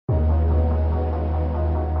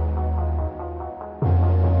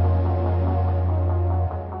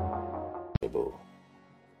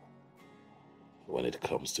when it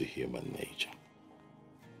comes to human nature.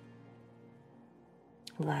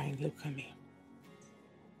 Ryan, look at me.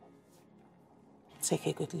 Take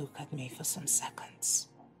a good look at me for some seconds.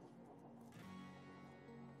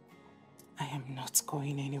 I am not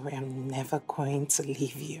going anywhere. I'm never going to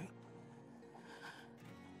leave you.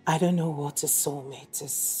 I don't know what a soulmate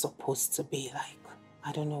is supposed to be like.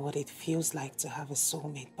 I don't know what it feels like to have a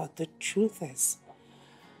soulmate, but the truth is,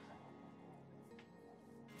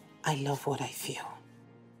 I love what I feel.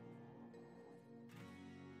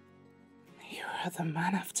 You are the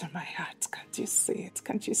man after my heart. Can't you see it?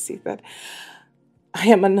 Can't you see that I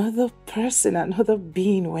am another person, another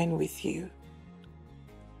being when with you?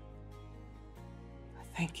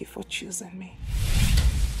 Thank you for choosing me.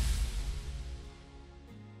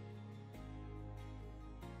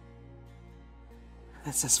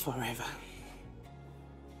 This is forever.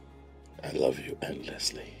 I love you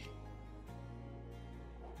endlessly.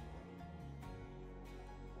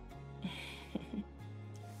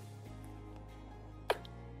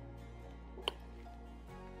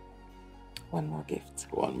 One more gift.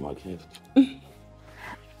 One more gift.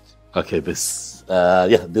 Okay, this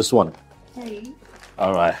one. Hey.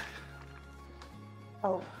 All right.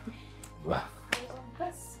 Oh. Well.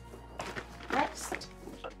 This. Next.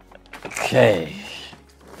 Okay.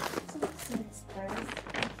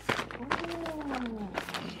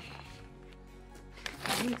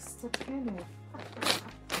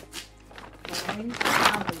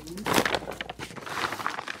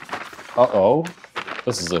 Uh-oh.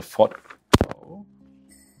 This is a photo.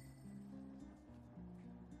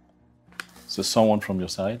 Is this someone from your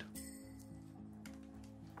side?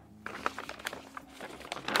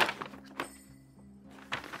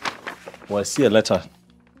 Well, I see a letter.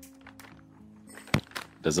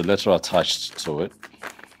 There's a letter attached to it.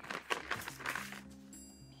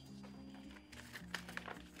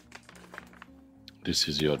 This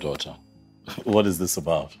is your daughter. What is this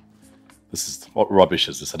about? What rubbish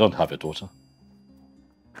is this? I don't have a daughter.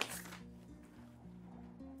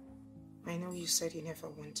 I know you said you never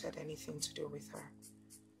wanted anything to do with her.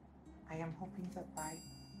 I am hoping that by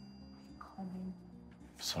becoming...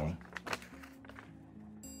 Sorry?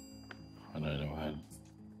 I know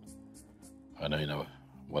you know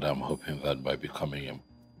what I'm hoping that by becoming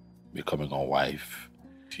a wife,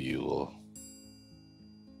 you will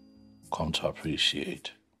come to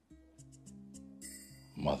appreciate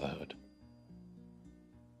motherhood.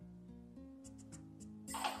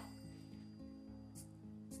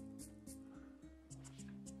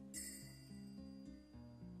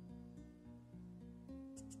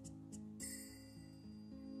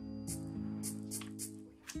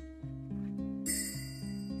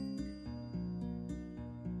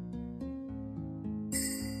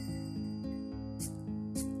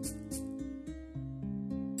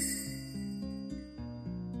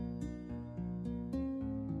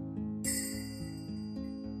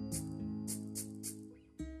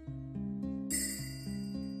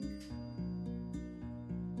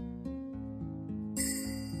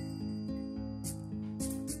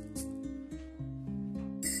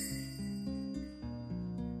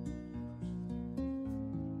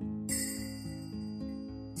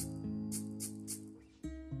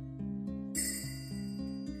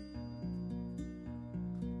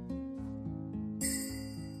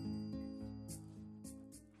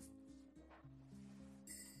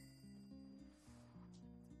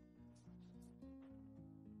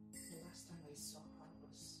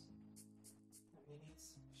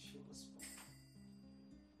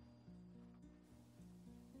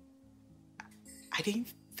 I didn't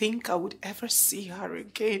think I would ever see her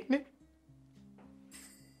again.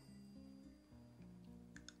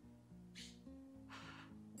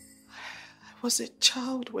 I was a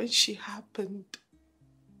child when she happened.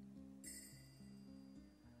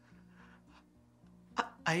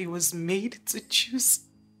 I was made to choose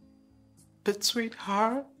between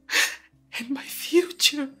her and my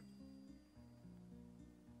future.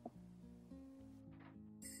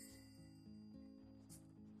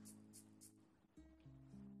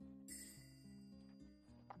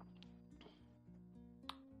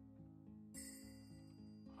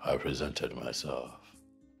 I presented myself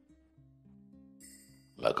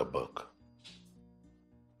like a book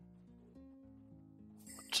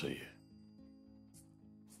to you.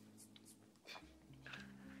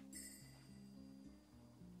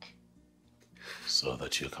 So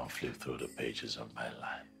that you can flip through the pages of my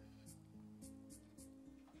life.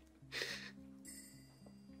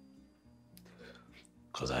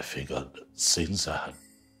 Because I figured since I had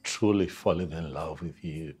truly fallen in love with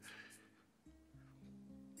you,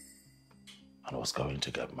 and I was going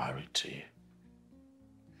to get married to you,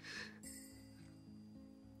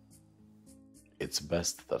 it's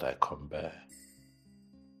best that I come bare.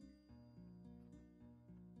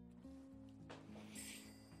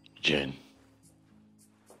 Jane,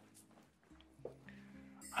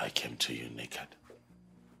 I came to you naked.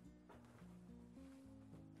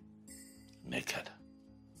 Naked.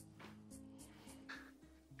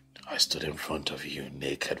 I stood in front of you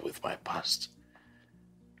naked with my past,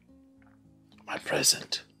 my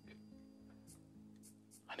present,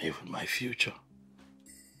 and even my future.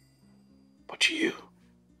 But you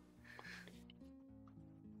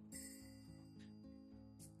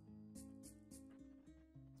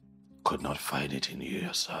could not find it in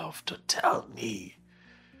yourself to tell me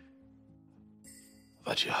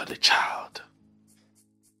that you had a child.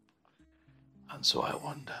 And so I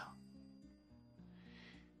wonder,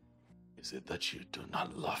 is it that you do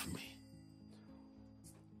not love me?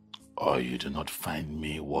 Or you do not find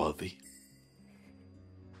me worthy?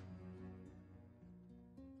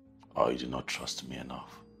 Or you do not trust me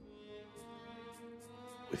enough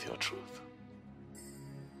with your truth?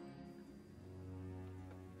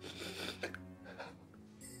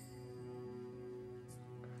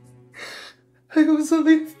 I was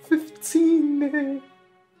only 15.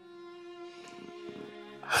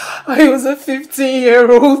 I was a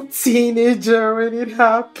 15-year-old teenager when it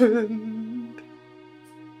happened.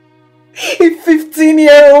 A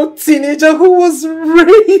 15-year-old teenager who was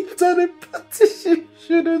raped and a party she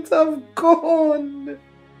shouldn't have gone.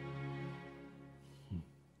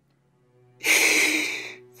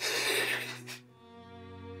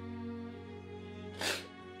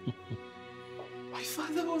 My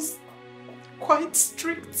father was quite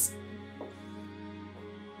strict.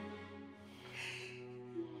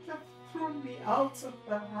 He threw me out of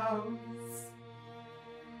the house.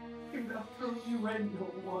 He threw me when no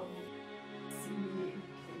one see me.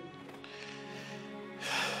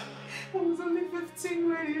 I was only 15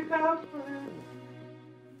 when it happened.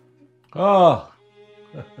 Oh.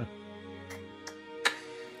 I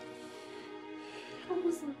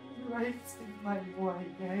was right in my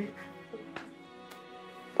mind.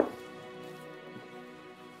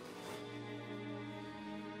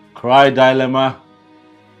 Cry, dilemma.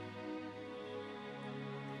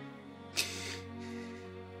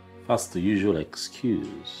 That's the usual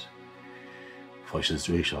excuse for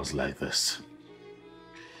situations like this.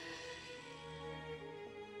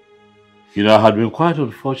 You know, I had been quite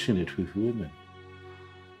unfortunate with women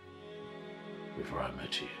before I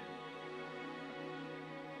met you.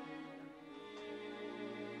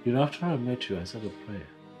 You know, after I met you, I said a prayer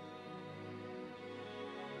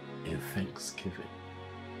in thanksgiving.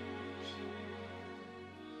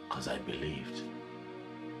 Because I believed.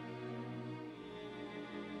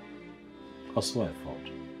 Also, I thought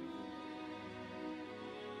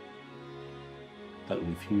that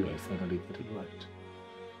with you, I finally get it right.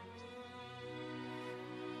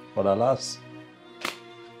 But alas,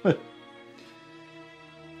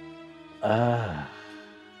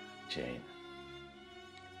 Jane.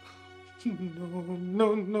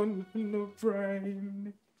 No,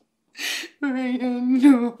 Brian. Brian,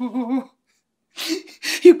 no.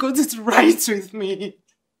 You got it right with me.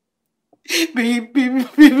 Baby,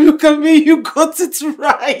 look at me. You got it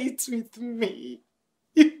right with me.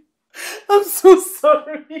 I'm so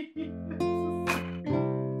sorry.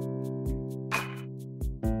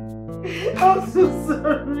 I'm so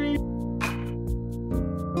sorry.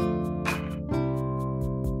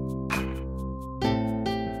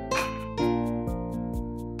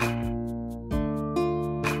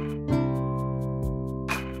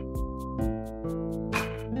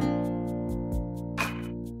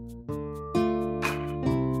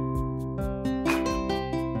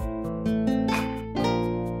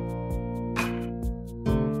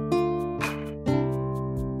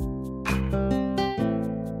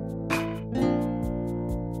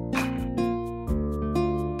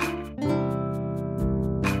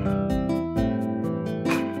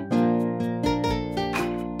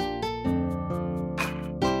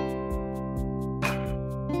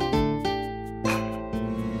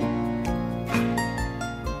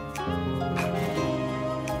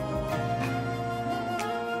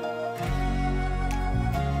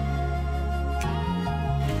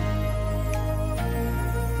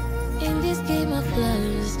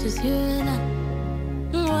 Just you and I.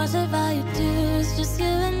 Whatever you do is just you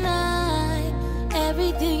and I.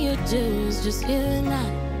 Everything you do is just you and I.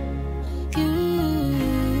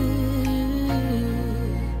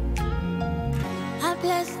 I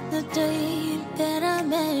bless the day that I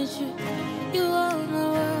met you. You are my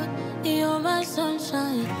world, you're my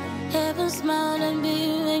sunshine. Heaven smiled at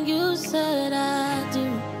me when you said I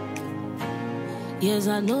do. Yes,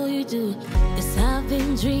 I know you do. Yes, I've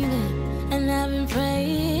been dreaming. And I've been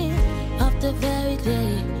praying of the very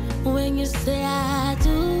day when you say I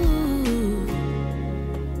do.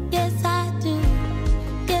 Yes, I do.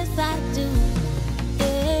 Yes, I do.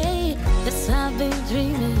 Hey, yes, I've been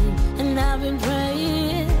dreaming and I've been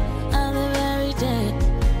praying of the very day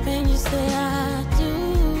when you say I do.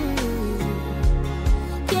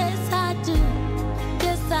 Yes, I do.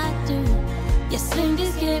 Yes, I do. Yes, in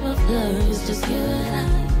this game of love, it's just you and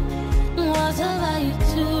I. Whatever you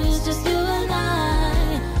do, it's just you and I.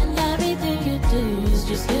 And everything you do is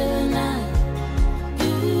just you and I.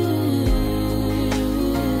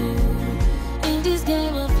 In this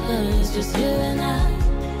game of love, it's just you and I.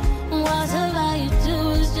 Whatever you do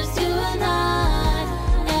is just you and I.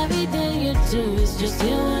 Everything you do is just you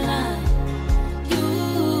and I.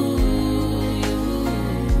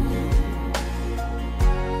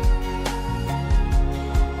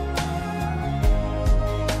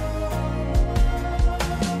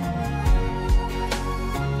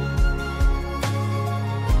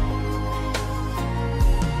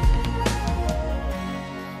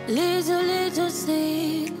 Little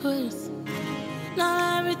secrets.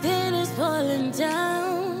 Now everything is falling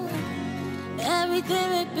down. Everything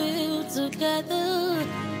we built together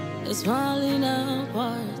is falling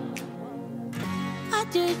apart. I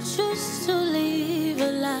did choose to live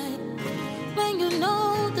a lie when you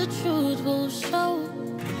know the truth will show.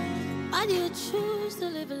 I did choose to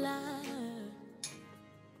live a lie.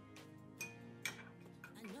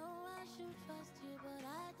 I know I should trust you, but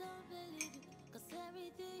I don't believe you, 'cause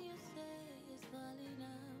everything you say is falling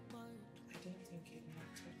apart. I didn't think it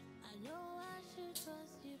mattered. I know I should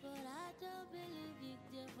trust you, but I don't believe you,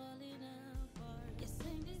 they're falling apart. Yes,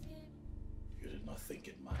 in this game. You did not think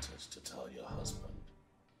it matters to tell your husband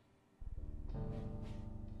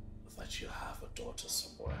that you have a daughter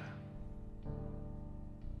somewhere.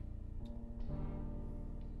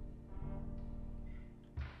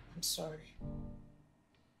 I'm sorry.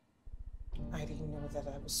 I didn't know that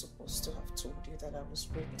I was supposed to have told you that I was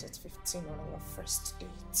raped at 15 on our first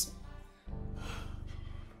date.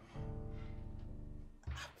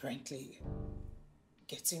 Apparently,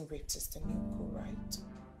 getting raped is the new cool, right?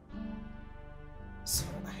 So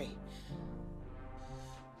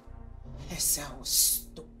I was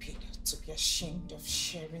stupid to be ashamed of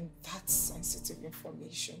sharing that sensitive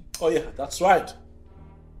information. Oh yeah, that's right.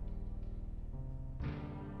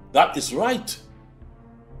 That is right.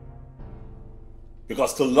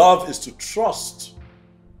 Because to love is to trust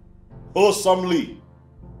wholesomely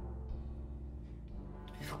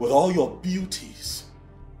with all your beauties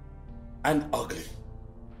and ugly.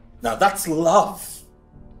 Now that's love.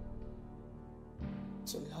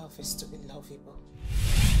 To love is to be lovable.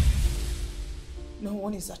 No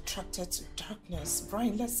one is attracted to darkness.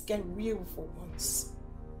 Brian, let's get real for once.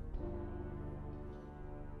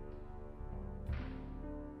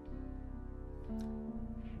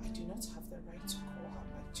 I do not have the right to call her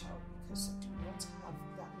my child because I do not have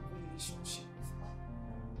that relationship with her.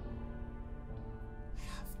 I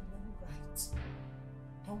have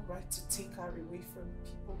no right to take her away from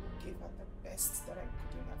people who gave her the best that I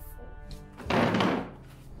couldn't afford.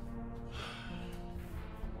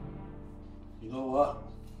 You know what?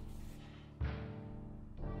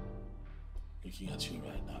 Looking at you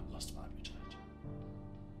right now, I've lost my appetite.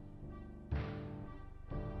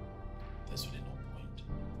 There's really no point.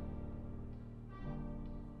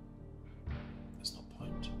 There's no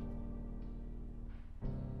point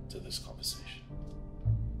to this conversation.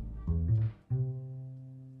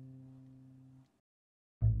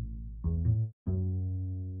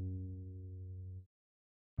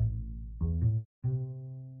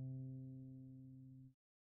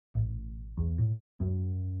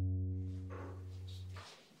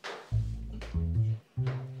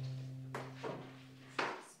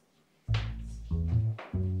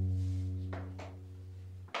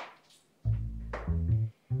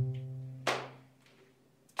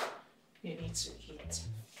 You need to eat.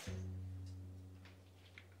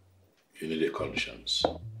 You need a conscience.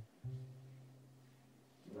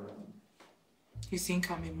 You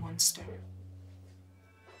think I'm a monster?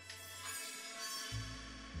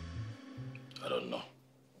 I don't know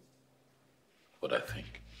what I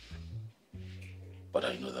think. But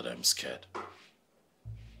I know that I'm scared.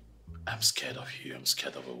 I'm scared of you. I'm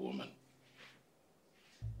scared of a woman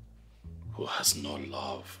who has no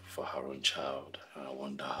love for her own child. And I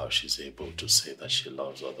wonder how she's able to say that she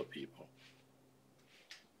loves other people.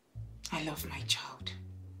 I love my child.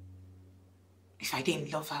 If I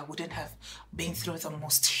didn't love her, I wouldn't have been through the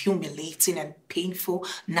most humiliating and painful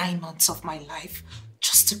 9 months of my life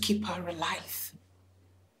just to keep her alive.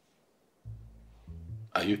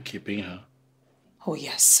 Are you keeping her? Oh,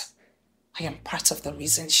 yes. I am part of the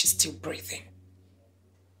reason she's still breathing.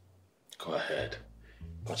 Go ahead.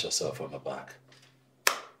 Pat yourself on the back.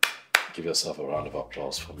 Give yourself a round of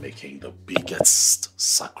applause for making the biggest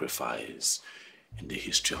sacrifice in the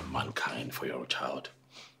history of mankind for your child.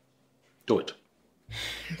 Do it.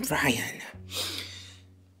 Brian,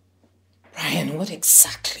 what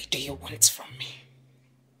exactly do you want from me?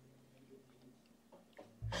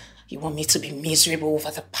 You want me to be miserable over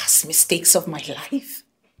the past mistakes of my life?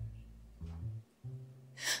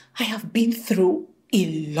 I have been through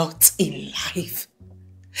a lot in life.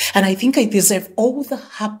 And I think I deserve all the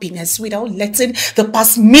happiness without letting the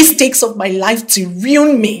past mistakes of my life to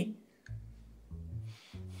ruin me.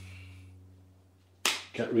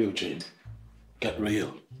 Get real, Jane. Get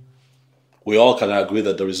real. We all can agree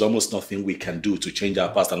that there is almost nothing we can do to change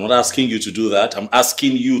our past. I'm not asking you to do that. I'm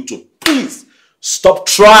asking you to please stop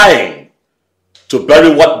trying to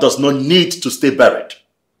bury what does not need to stay buried.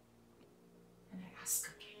 And I ask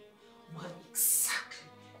again, what exactly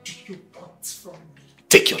do you want from me?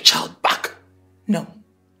 Take your child back. No.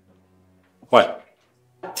 Why?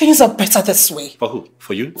 Things are better this way. For who?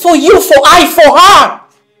 For you? For you, for I, for her.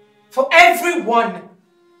 For everyone.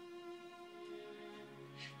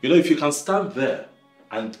 You know, if you can stand there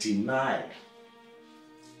and deny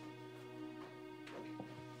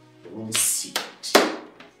your own seed,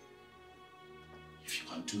 if you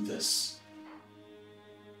can do this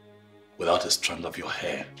without a strand of your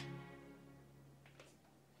hair,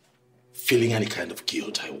 feeling any kind of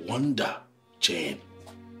guilt, I wonder, Jane,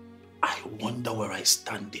 I wonder where I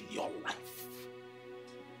stand in your life.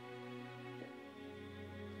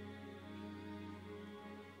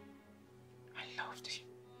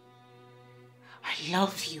 I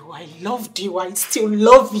love you, I loved you, I still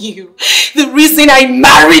love you. The reason I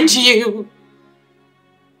married you.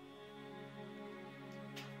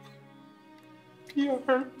 You're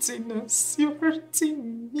hurting us, you're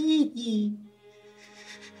hurting me.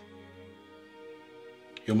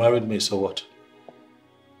 You married me, so what?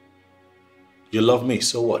 You love me,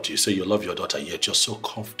 so what? You say you love your daughter, yet you're so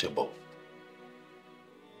comfortable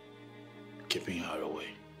keeping her away.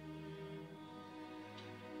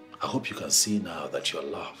 I hope you can see now that your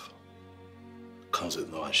love comes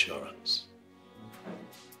with no assurance.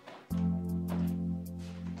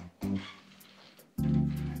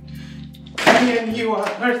 And you are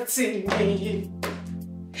hurting me.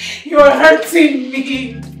 You are hurting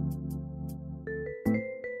me.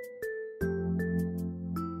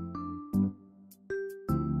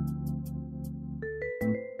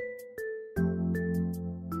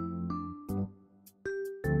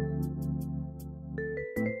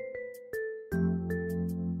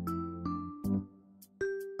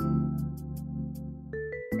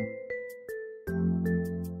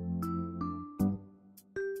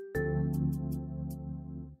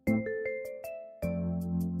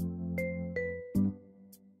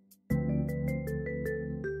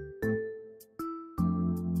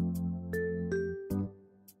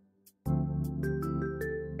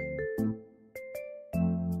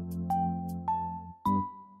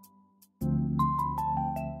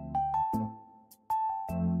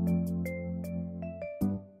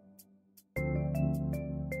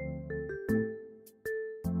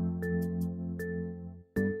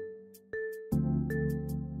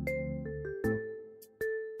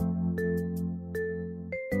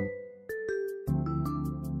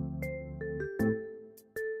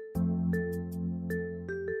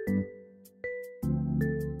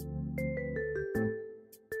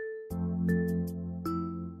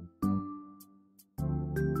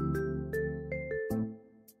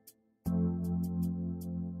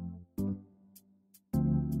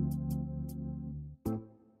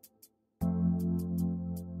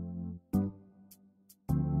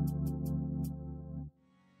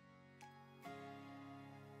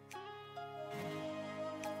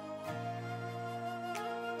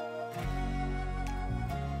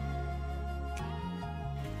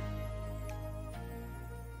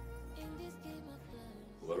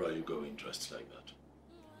 Where are you going dressed like that?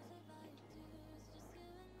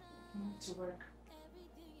 To work.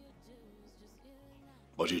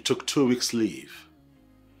 But you took 2 weeks leave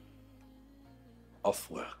off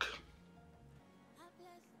work.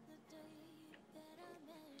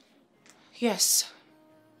 Yes,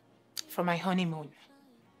 for my honeymoon.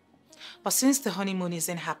 But since the honeymoon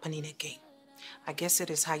isn't happening again, I guess it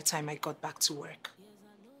is high time I got back to work.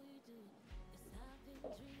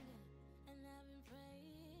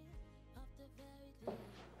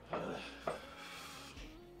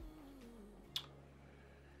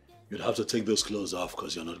 You'd have to take those clothes off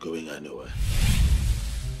because you're not going anywhere.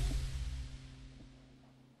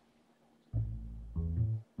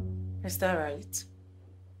 Is that right?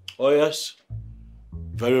 Oh yes.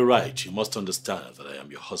 Very right. You must understand that I am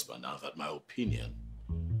your husband and that my opinion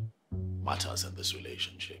matters in this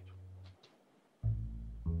relationship.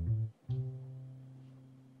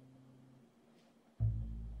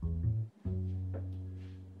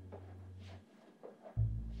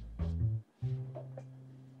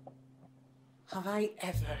 Have I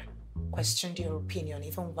ever questioned your opinion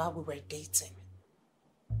even while we were dating?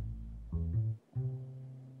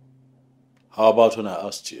 How about when I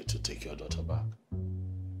asked you to take your daughter back?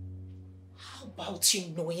 How about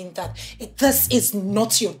you knowing that this is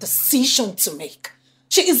not your decision to make?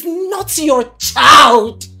 She is not your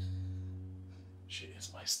child. She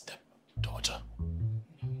is my stepdaughter.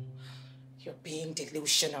 You're being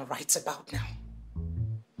delusional right about now.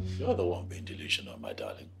 You're the one being delusional, my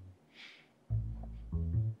darling.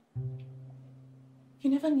 You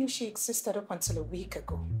never knew she existed up until a week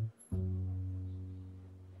ago.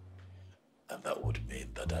 And that would mean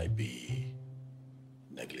that I be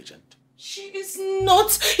negligent. She is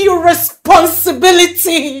not your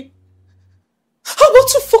responsibility. How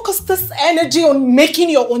about you focus this energy on making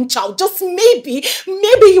your own child? Just maybe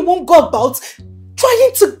you won't go about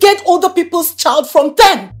trying to get other people's child from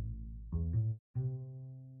them.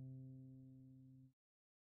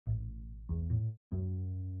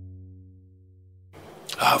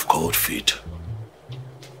 I have cold feet.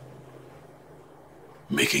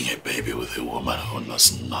 Making a baby with a woman who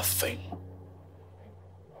knows nothing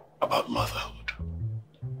about motherhood.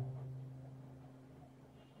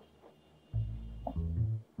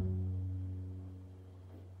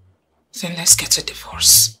 Then let's get a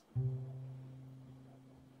divorce.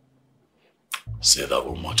 Say that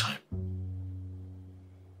one more time.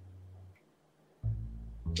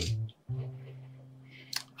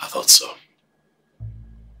 I thought so.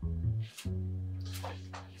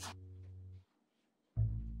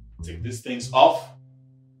 Take these things off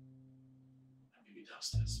and maybe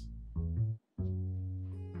downstairs.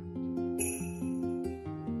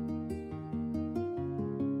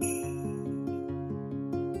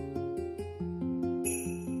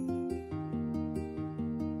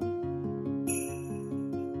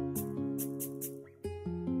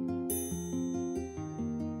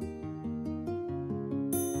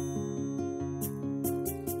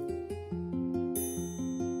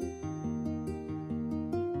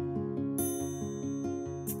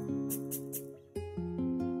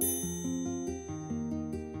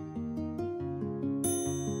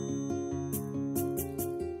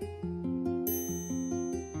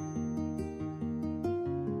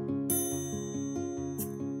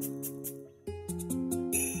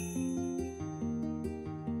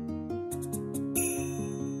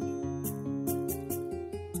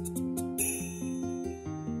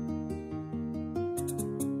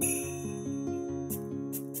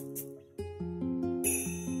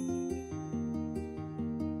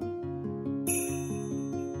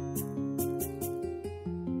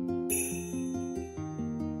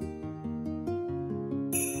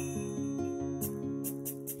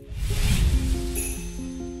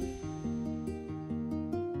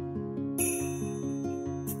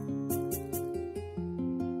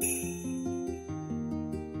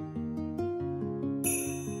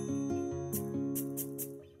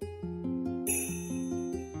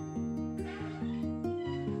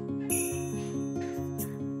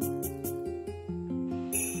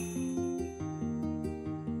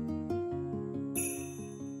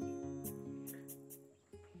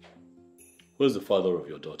 Who's the father of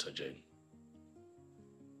your daughter, Jane?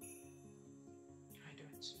 I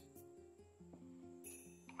don't.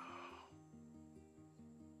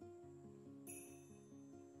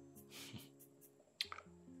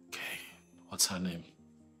 Okay, what's her name?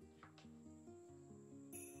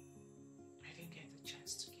 I didn't get the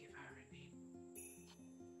chance to give her a name.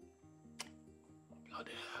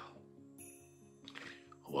 Bloody hell.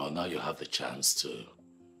 Well, now you have the chance to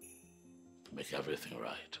make everything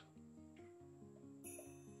right.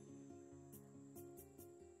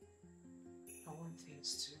 I want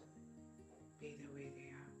things to be the way they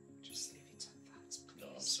are. Just leave it at that, please. No,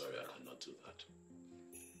 I'm sorry, I cannot do that.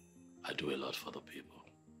 I do a lot for the people.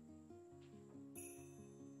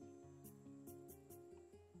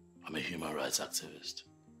 I'm a human rights activist.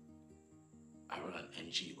 I run an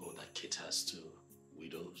NGO that caters to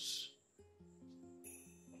widows.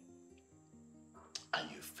 And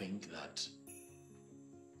you think that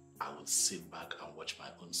I would sit back and watch my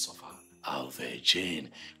own suffer? Alve,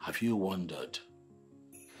 Jane, have you wondered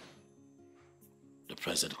the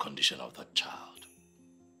present condition of that child?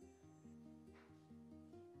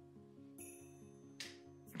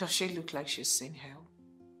 Does she look like she's seen hell?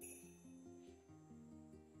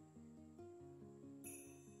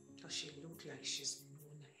 she's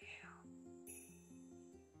known hell.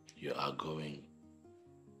 You are going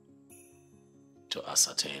to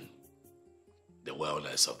ascertain the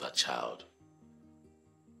wellness of that child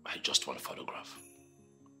by just one photograph.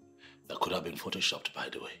 That could have been photoshopped, by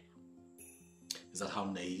the way. Is that how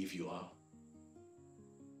naive you are?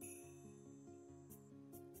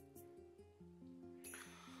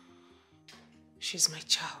 She's my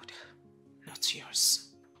child, not yours.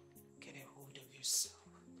 Get a hold of yourself.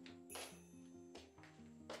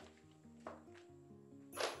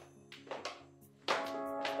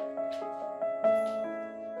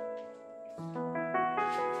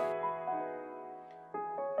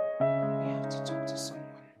 We have to talk to someone.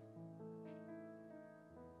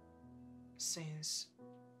 Since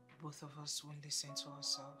both of us won't listen to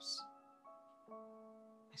ourselves,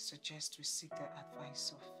 I suggest we seek the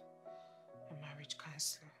advice of a marriage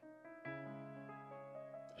counselor.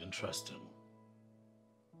 Interesting.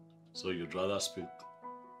 So you'd rather speak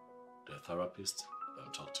to a therapist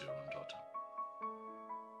than talk to your own daughter?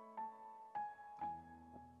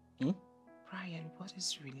 Brian, what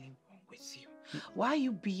is really wrong with you? Why are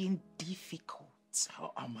you being difficult?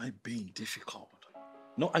 How am I being difficult?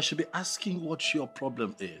 No, I should be asking what your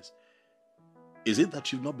problem is. Is it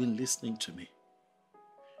that you've not been listening to me?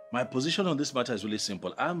 My position on this matter is really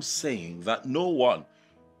simple. I'm saying that no one,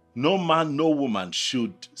 no man, no woman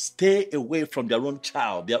should stay away from their own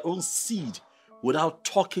child, their own seed, without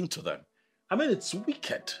talking to them. I mean, it's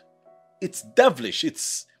wicked. It's devilish.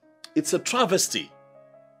 It's a travesty.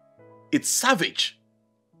 It's savage.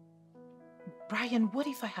 Brian, what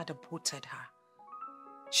if I had aborted her?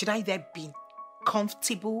 Should I then be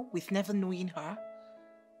comfortable with never knowing her?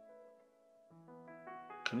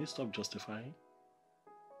 Can you stop justifying?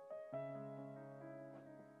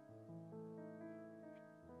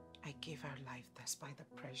 I gave her life despite the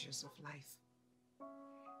pressures of life.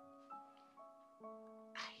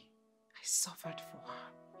 I suffered for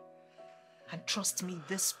her. And trust me,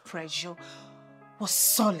 this pressure was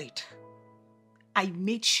solid. I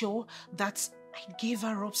made sure that I gave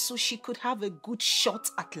her up so she could have a good shot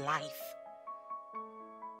at life.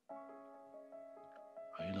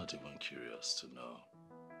 Are you not even curious to know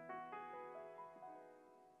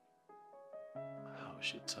how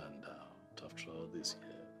she turned out after all these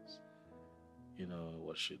years? You know,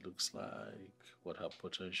 what she looks like, what her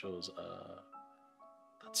potentials are.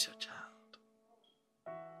 That's your child.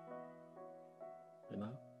 You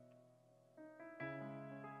know?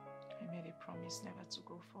 I made a promise never to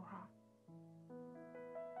go for her.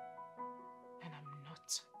 And I'm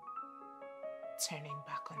not turning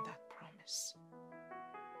back on that promise.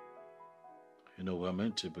 You know, we're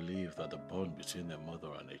meant to believe that the bond between a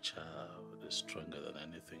mother and a child is stronger than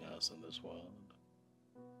anything else in this world.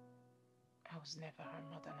 I was never her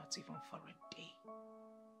mother, not even for a day.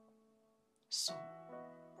 So,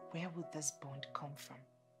 where would this bond come from?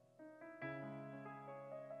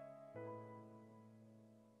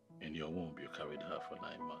 In your womb, you carried her for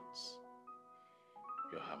 9 months.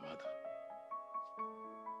 You're her mother.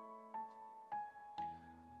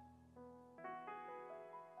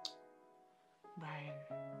 Brian,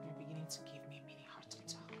 you're beginning to give me a mini heart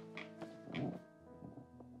attack.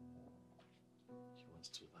 He wants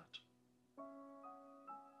to do that.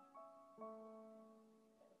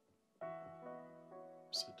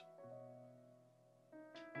 Sit.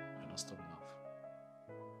 You're not stubborn enough.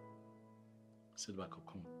 Sit back or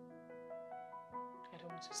come. I don't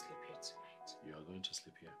want to sleep here tonight. You are going to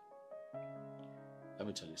sleep here. Let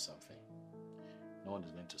me tell you something. No one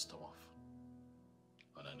is going to storm off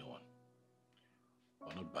on anyone.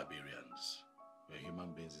 We're not barbarians. We're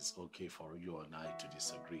human beings. It's okay for you and I to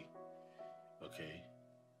disagree. Okay?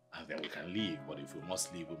 And then we can leave. But if we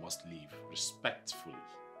must leave respectfully.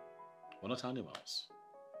 We're not animals.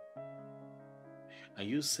 Are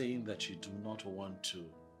you saying that you do not want to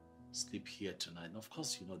sleep here tonight? And of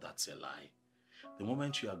course you know that's a lie. The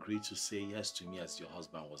moment you agreed to say yes to me as your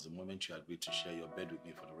husband was the moment you agreed to share your bed with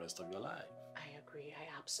me for the rest of your life. I agree. I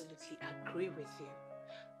absolutely agree with you.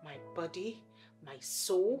 My body, my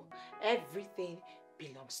soul, everything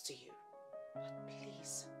belongs to you. But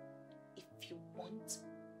please, if you want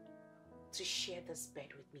to share this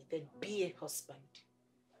bed with me, then be a husband.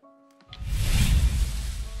 I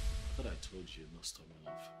thought I told you not storming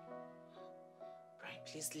off. Brian,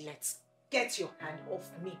 please, let's get your hand off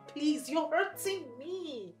me. Please, you're hurting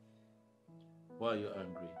me. Why are you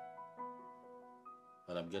angry?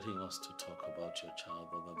 That I'm getting us to talk about your child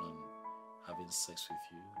rather than having sex with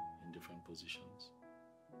you in different positions?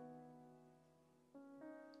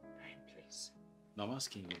 Brian, please. No, I'm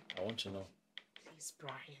asking you. I want to know. Please,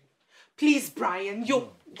 Brian. Please, Brian,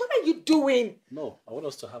 what are you doing? No, I want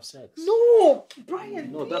us to have sex. No,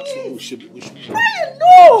 Brian, No, please. that's what we should Brian,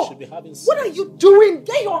 no! We should be having sex. What are you doing?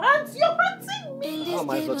 Get your hands, you're hurting me. How am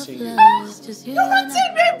I hurting you? You're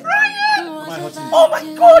hurting me, Brian! Am I hurting you? Oh my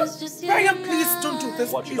God! Brian, please don't do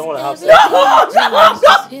this. What, you please. don't want to have sex?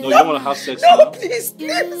 No, No, you don't want to have sex no, now? please.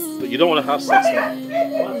 But you don't want to have sex now?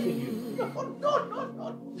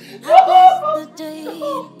 No. The day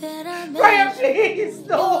that I met Brian, please,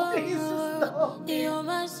 no, please, no. You're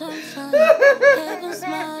my sunshine. Heaven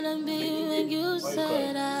smiled at me when you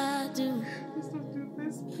said I do.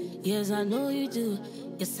 Yes, I know you do.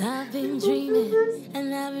 Yes, I've been dreaming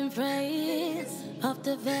and I've been praying of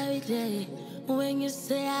the very day when you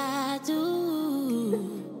say I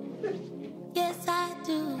do. Yes, I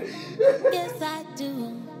do. Yes, I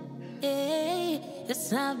do. Hey,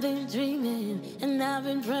 yes, I've been dreaming and I've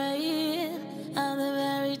been praying of the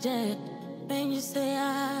very day when you say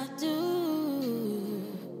I do.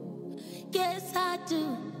 Yes, I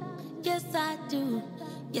do. Yes, I do.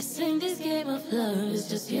 Yes, in this game of love, it's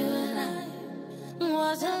just you and I.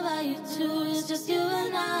 Whatever you do, it's just you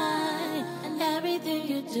and I. And everything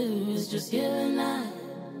you do is just you and I.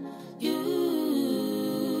 You.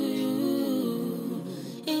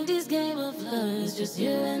 In this game of love, it's just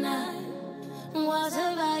you and I.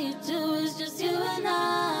 Whatever you do is just you and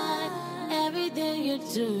I. Everything you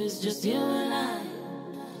do is just you and I.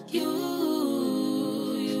 You.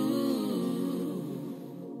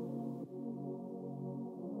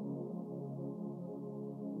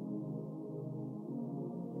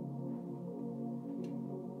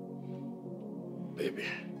 Baby,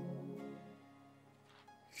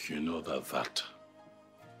 you know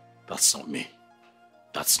that's not me.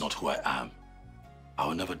 That's not who I am. I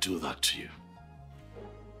will never do that to you.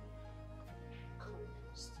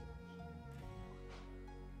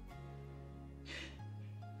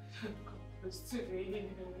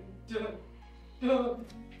 Don't,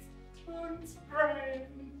 Brian.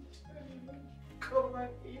 Come and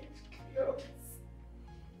eat close.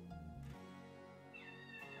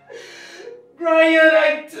 Brian,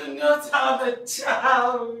 I do not have a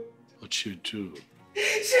child. But you do. She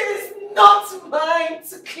is not mine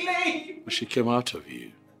to claim. But she came out of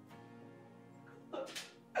you.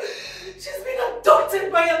 She's been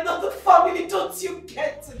adopted by another family, don't you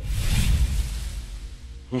get it?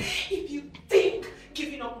 If you think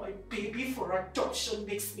giving up my baby for adoption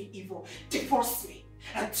makes me evil, divorce me.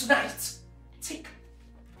 And tonight, take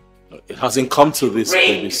It hasn't come to this, ring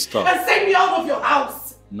baby. Stop. and send me out of your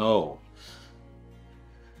house. No.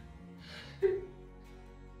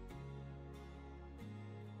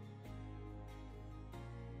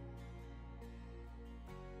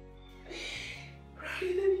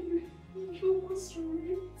 You was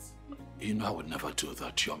right. You know I would never do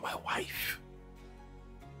that. You're my wife.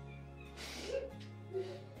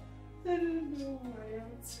 I don't know who I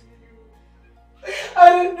am to you. I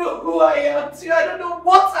don't know who I am to you. I don't know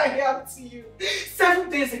what I am to you. 7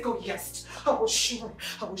 days ago, yes, I was sure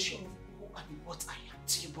of who and what I am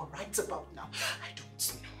to you. But right about now, I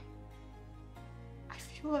don't know. I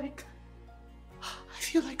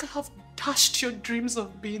feel like I have dashed your dreams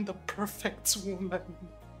of being the perfect woman.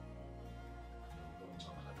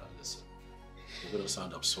 Listen, you're going to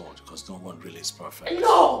sound absurd because no one really is perfect.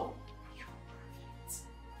 No! You're perfect.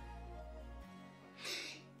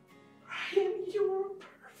 Ryan, you're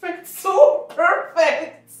perfect. So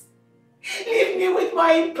perfect. Leave me with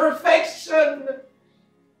my imperfection.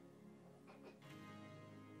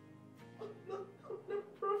 I'm not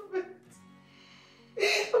perfect.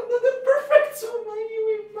 I'm not the perfect woman you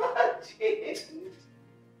imagined.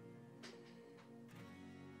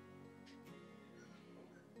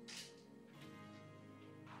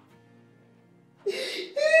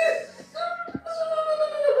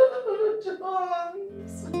 John.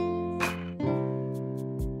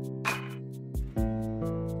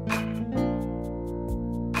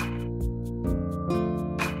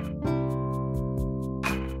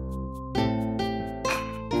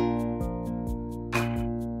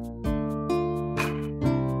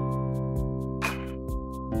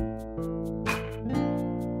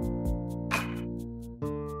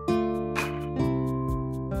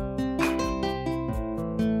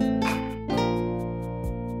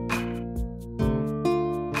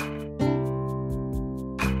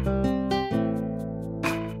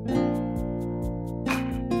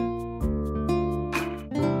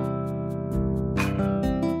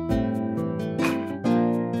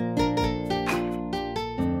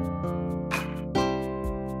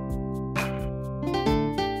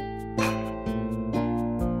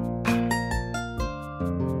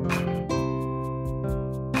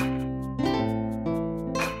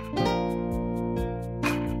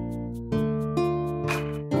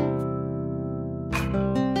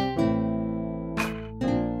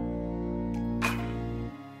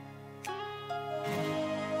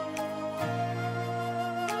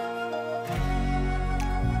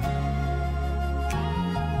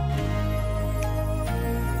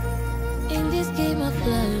 game of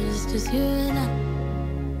love is just you and I.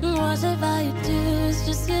 Whatever you do is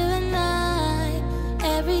just you and I.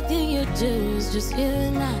 Everything you do is just you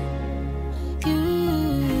and I.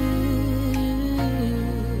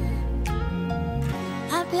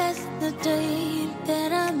 I bless the day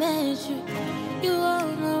that I met you. You are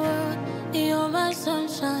my world, you're my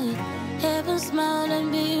sunshine. Heaven smiled at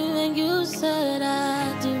me when you said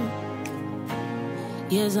I do.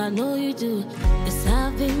 Yes, I know you do. Yes,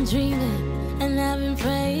 I've been dreaming and I've been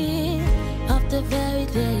praying of the very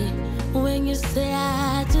day when you say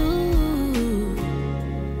I do.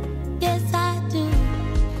 Yes, I do.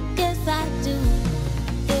 Yes, I do.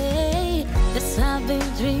 Hey, yes, I've been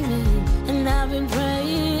dreaming and I've been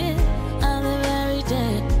praying of the very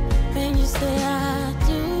day when you say I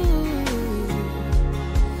do.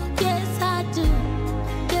 Yes, I do.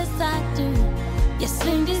 Yes, I do. Yes,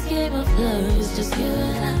 in this game of love, it's just you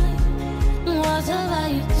and I. Whatever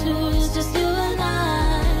you do is just you and I.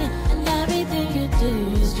 And everything you do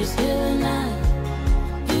is just you and I.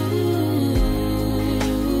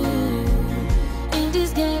 In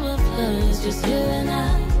this game of love, it's just you and I.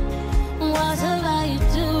 Whatever you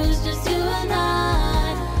do is just you and I.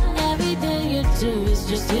 Everything you do is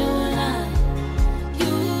just you and I.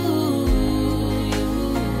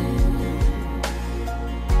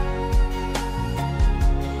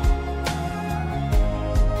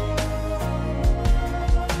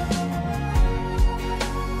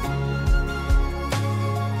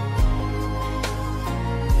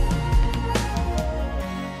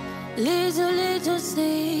 Little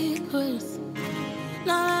secrets.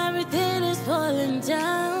 Now everything is falling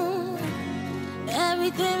down.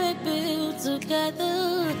 Everything we built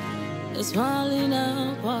together is falling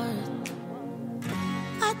apart.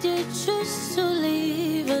 I did choose to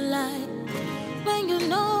live a lie when you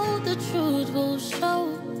know the truth will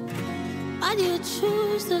show. I did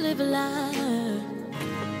choose to live a lie.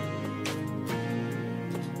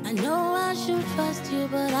 I know I should trust you,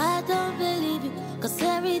 but I don't believe you. 'Cause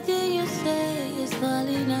everything you say is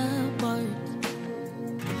falling apart.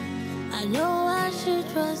 I know I should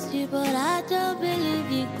trust you, but I don't believe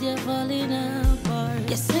you. They're falling apart.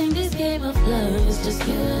 Yes, in this game of love, it's just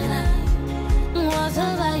you and I.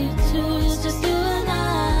 Whatever you do is just you and I.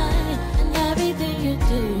 And everything you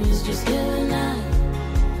do is just you and I.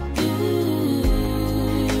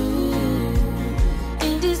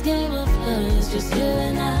 In this game of love, it's just you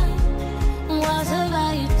and I. Whatever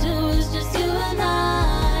you do is just you and I.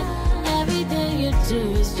 Everything you do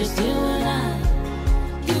is just you and I.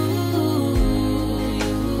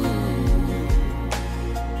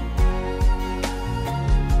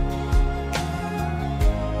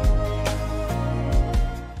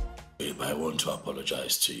 I want to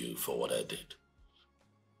apologize to you for what I did.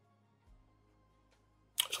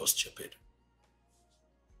 It was stupid.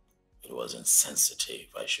 It was insensitive.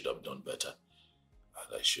 I should have done better. And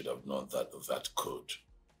I should have known that that could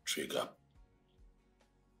trigger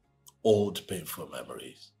old painful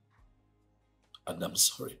memories. And I'm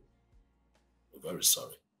sorry. I'm very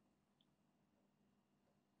sorry.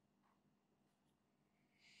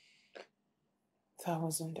 That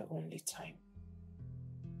wasn't the only time.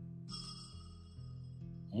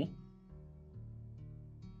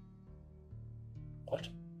 What?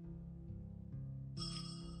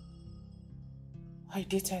 I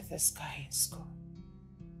dated this guy in school.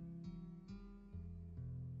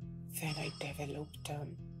 Then I developed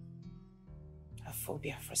a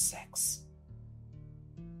phobia for sex.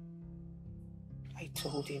 I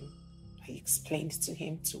told him, I explained to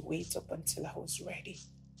him to wait up until I was ready.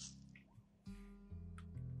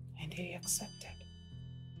 And he accepted.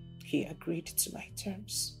 He agreed to my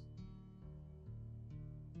terms.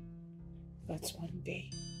 But one day,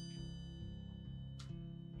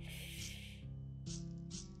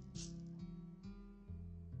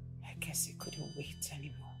 I guess he couldn't wait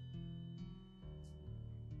anymore.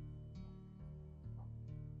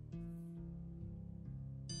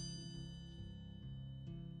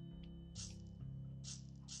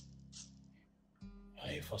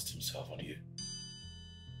 He forced himself on you.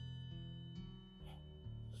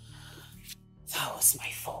 That was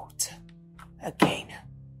my fault. Again.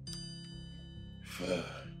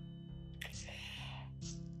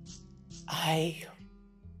 I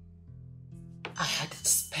had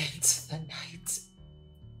spent the night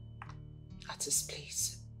at his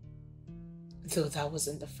place. Though that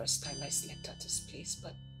wasn't the first time I slept at his place,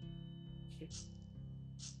 but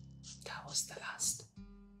that was the last.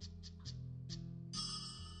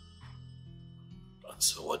 And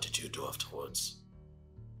so what did you do afterwards?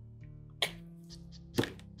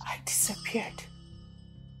 I disappeared.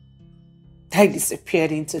 I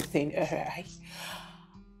disappeared into thin air.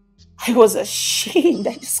 I was ashamed.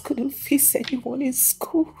 I just couldn't face anyone in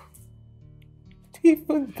school.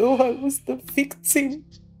 Even though I was the victim.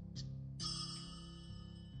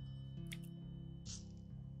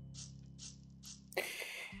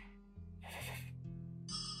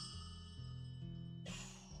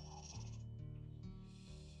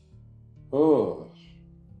 Oh.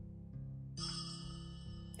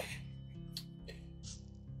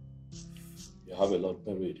 You have a lot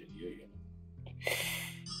buried in you, you know.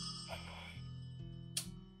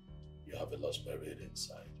 You have a lot buried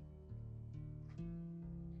inside.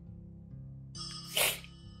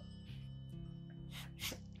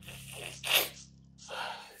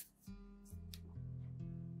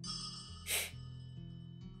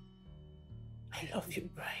 I love you,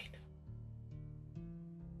 Brian.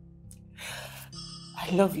 I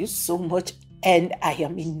love you so much, and I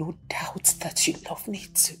am in no doubt that you love me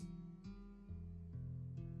too.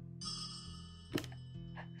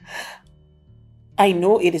 I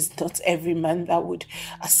know it is not every man that would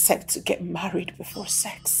accept to get married before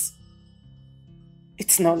sex.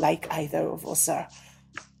 It's not like either of us are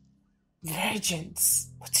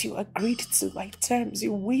virgins, but you agreed to my terms.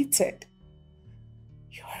 You waited.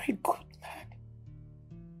 You are a good man.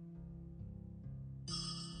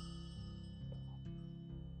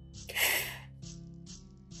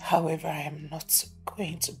 However, I am not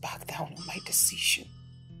going to back down on my decision.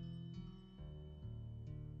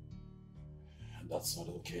 That's not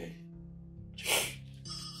okay.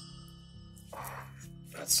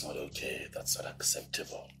 That's not okay. That's not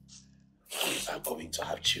acceptable. We are going to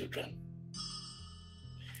have children.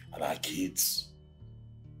 And our kids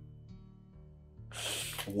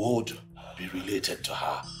would be related to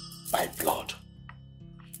her by blood.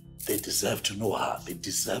 They deserve to know her. They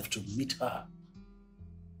deserve to meet her.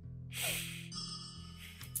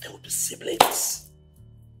 They will be siblings.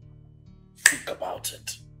 Think about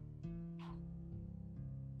it.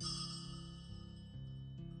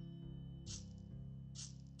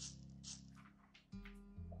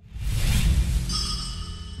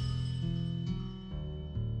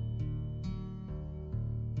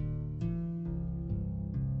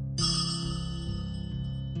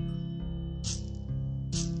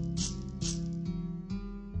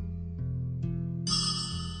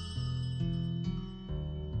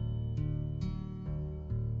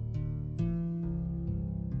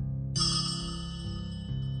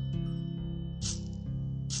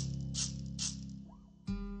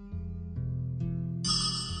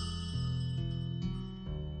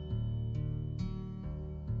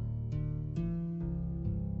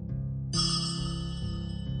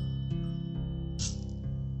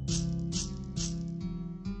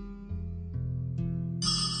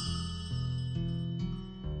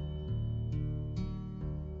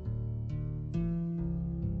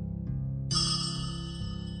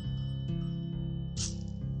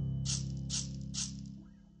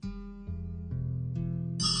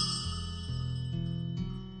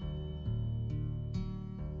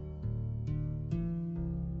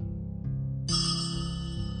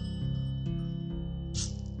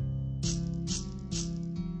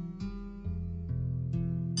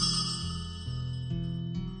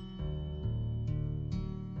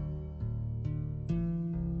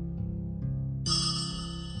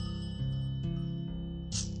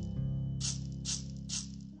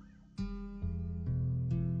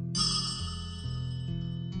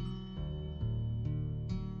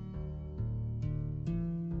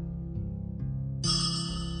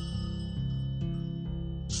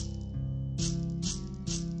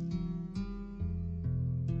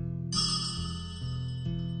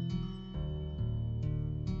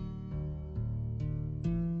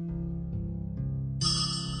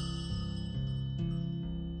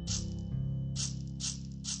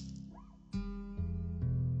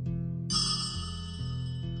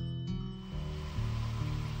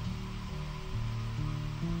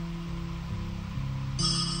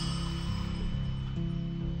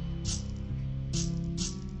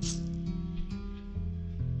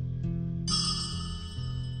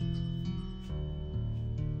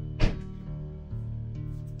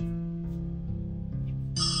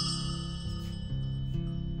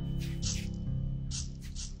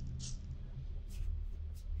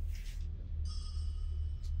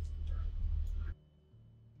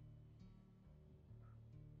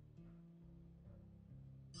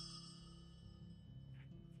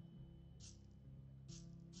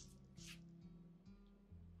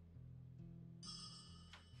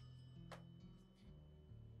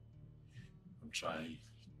 I'm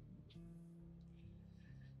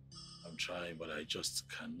trying, but I just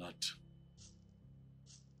cannot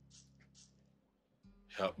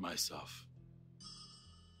help myself.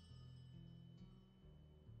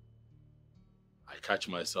 catch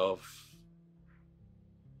myself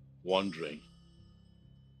wondering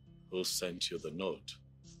who sent you the note.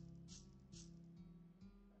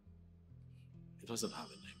 It doesn't have a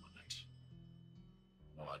name on it.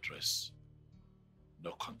 No address.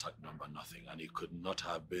 No contact number, nothing. And it could not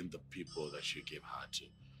have been the people that you gave her to.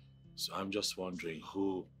 So I'm just wondering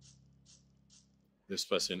who this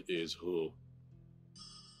person is who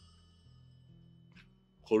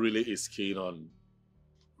really is keen on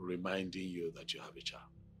reminding you that you have a child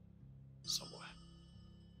somewhere.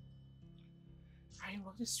 Ryan,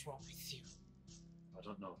 what is wrong with you? I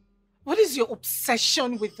don't know. What is your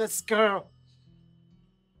obsession with this girl?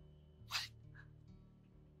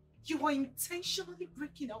 You are intentionally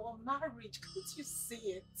breaking our marriage. Can't you see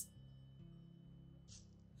it?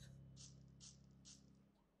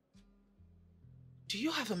 Do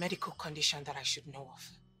you have a medical condition that I should know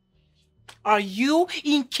of? Are you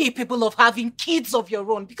incapable of having kids of your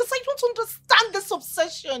own? Because I don't understand this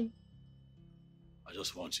obsession. I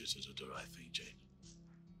just want you to do the right thing, Jane.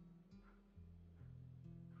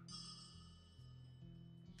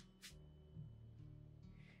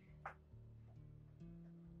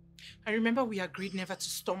 I remember we agreed never to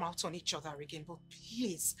storm out on each other again, but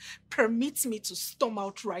please, permit me to storm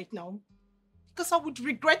out right now. Because I would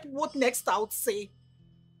regret what next I would say.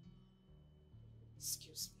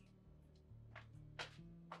 Excuse me.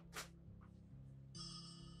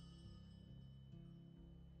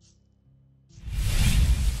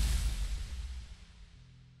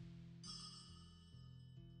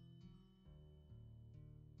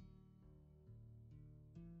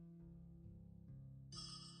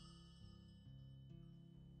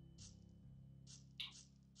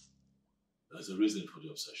 There's a reason for the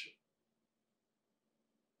obsession.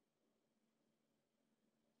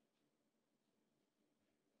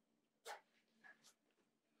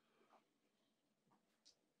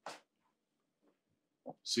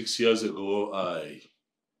 Six years ago, I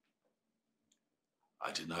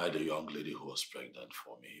denied a young lady who was pregnant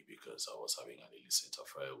for me because I was having an illicit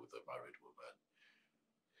affair with a married woman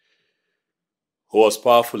who was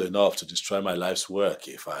powerful enough to destroy my life's work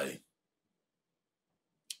if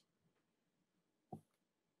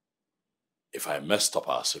I messed up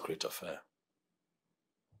our secret affair.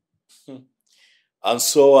 And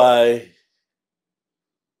so I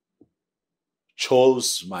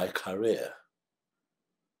chose my career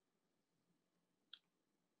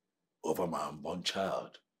over my unborn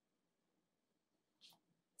child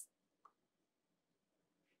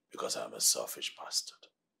because I'm a selfish bastard.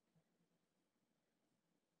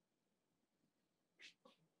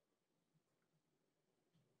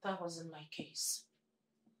 That wasn't my case.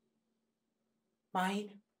 Mine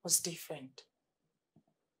was different.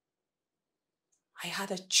 I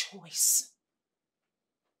had a choice.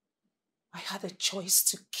 I had a choice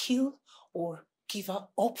to kill or give her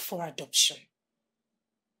up for adoption.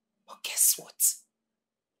 But guess what?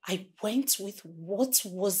 I went with what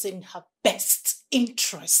was in her best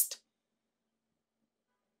interest.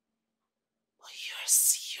 But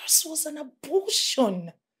yours was an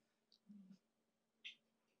abortion.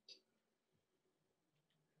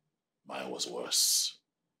 Mine was worse.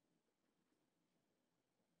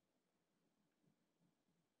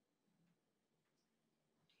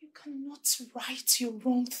 You cannot right your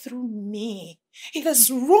wrong through me. It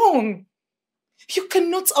is wrong. You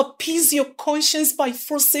cannot appease your conscience by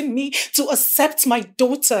forcing me to accept my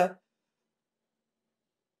daughter.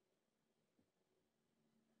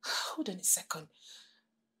 Hold on a second.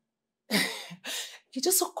 It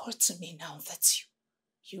just occurred to me now that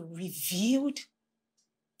you revealed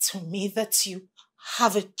to me that you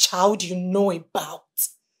have a child you know about.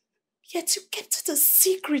 Yet you kept it a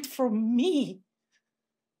secret from me.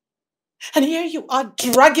 And here you are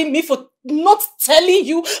dragging me for not telling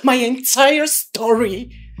you my entire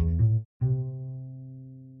story.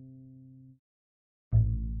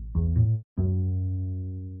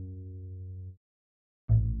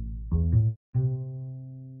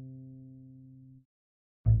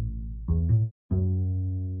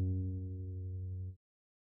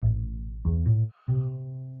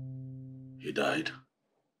 He died.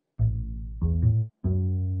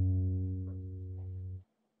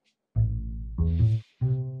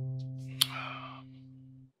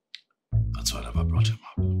 That's why I never brought him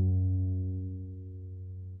up.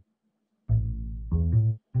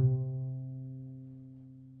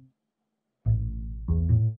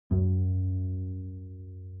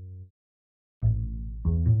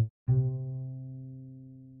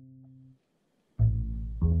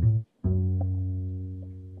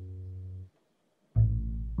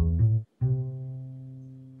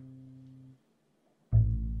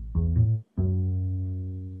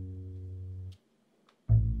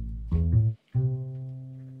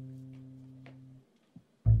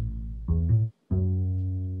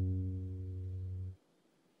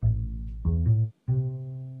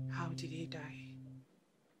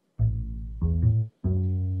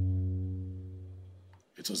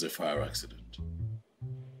 It was a fire accident.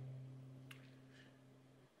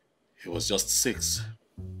 He was just 6.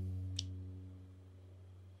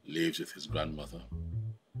 Lived with his grandmother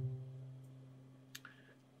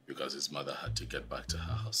because his mother had to get back to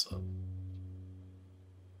her hustle.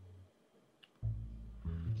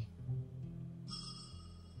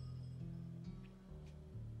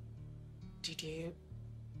 Did you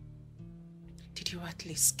at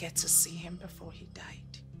least get to see him before he died?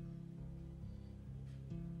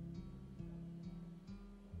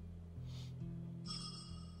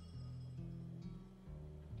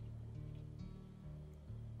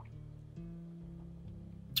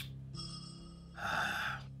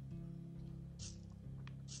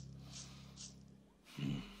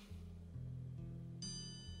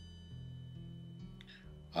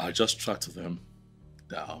 I just tracked them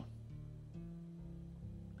down.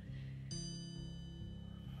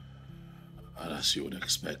 And as you would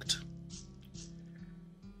expect,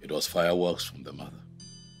 it was fireworks from the mother.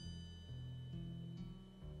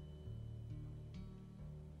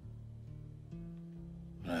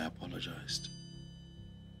 And I apologized.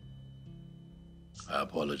 I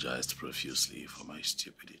apologized profusely for my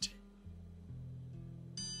stupidity.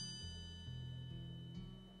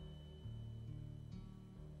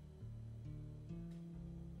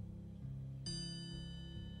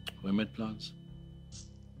 We made plans.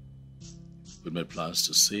 We made plans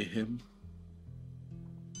to see him.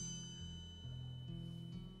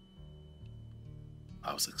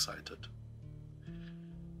 I was excited.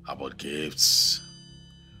 I bought gifts.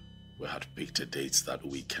 We had picked a date that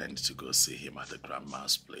weekend to go see him at the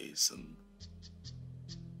grandma's place, and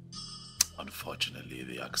unfortunately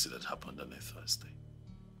the accident happened on a Thursday.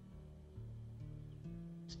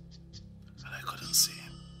 And I couldn't see him.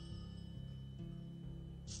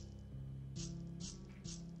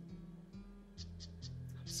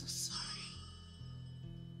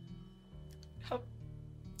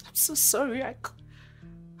 I'm so sorry. I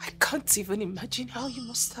can't even imagine how you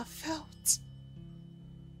must have felt.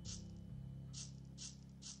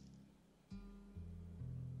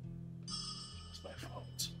 It's my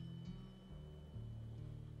fault.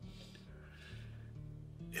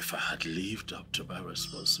 If I had lived up to my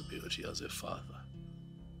responsibility as a father,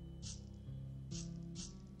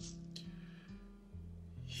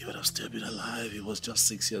 he would have still been alive. He was just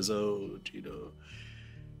 6 years old, you know.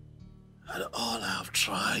 And all I have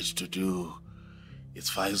tried to do is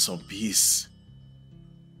find some peace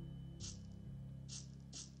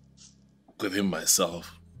within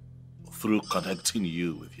myself through connecting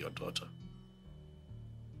you with your daughter.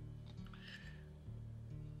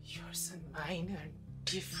 Yours and mine are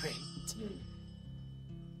different.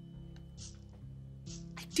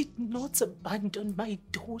 I did not abandon my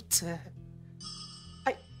daughter.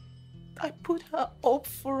 I put her up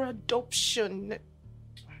for adoption.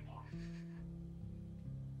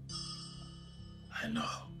 I know.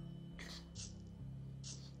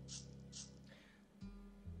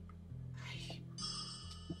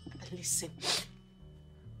 Listen,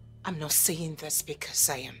 I'm not saying this because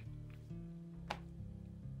I am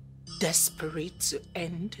desperate to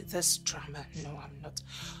end this drama. No, I'm not.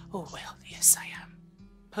 Oh, well, yes, I am.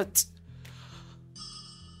 But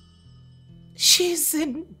she's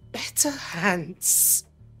in better hands.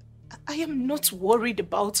 I am not worried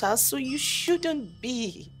about her, so you shouldn't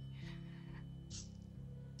be.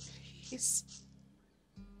 This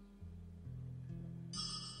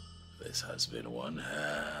has been one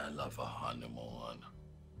hell of a honeymoon.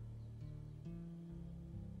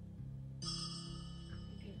 We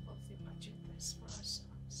both imagined this for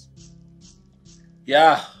ourselves.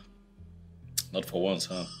 Yeah. Not for once,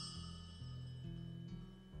 huh?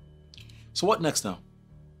 So what next now?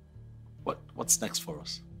 What's next for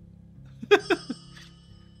us?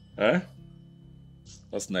 Huh?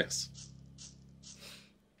 What's next?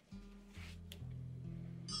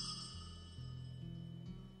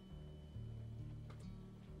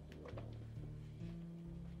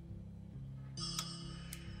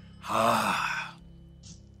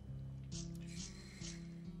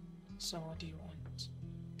 So what do you want?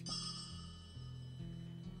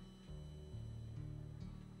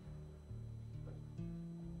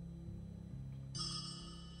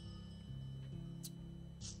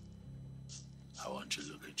 I want to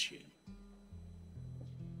look at you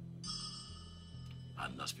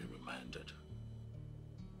and not be reminded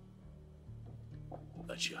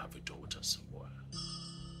that you have a daughter somewhere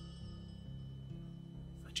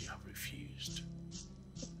that you have refused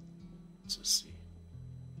to see.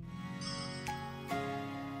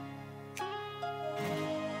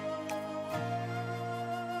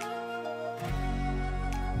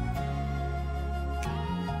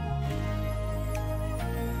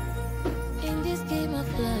 game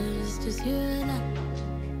of love, it's just you and I.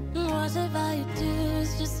 Whatever you do,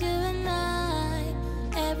 it's just you and I.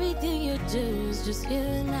 Everything you do is just you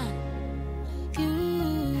and I.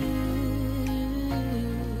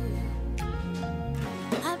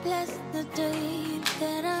 I bless the day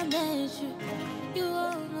that I met you. You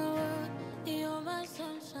are my world, you're my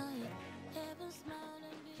sunshine. Heaven smiled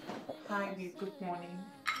and beautiful. Hi, babe. Good morning.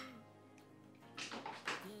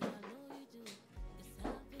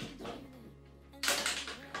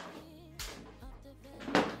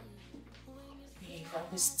 Babe, are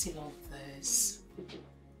we still on this?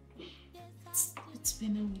 It's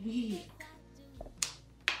been a week.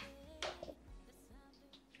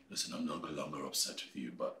 Listen, I'm no longer upset with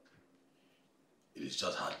you, but it is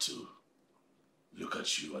just hard to look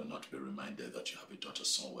at you and not be reminded that you have a daughter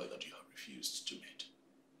somewhere that you have refused to meet.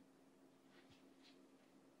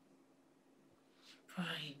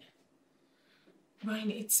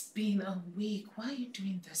 Brian, it's been a week. Why are you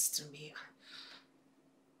doing this to me?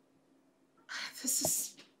 This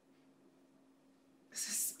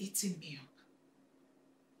is eating me up.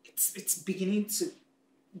 It's beginning to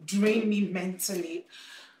drain me mentally.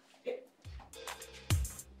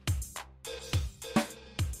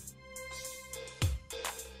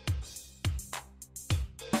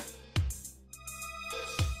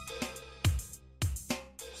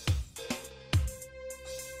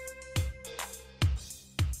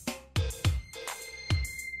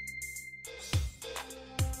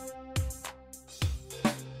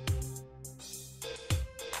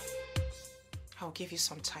 I'll give you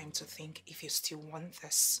some time to think if you still want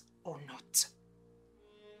this or not.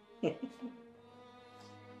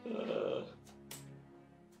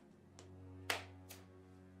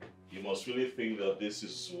 You must really think that this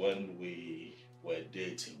is when we were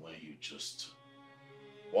dating, when you just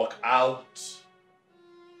walk out,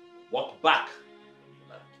 walk back.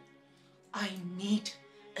 I need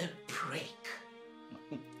a break.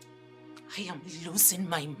 I am losing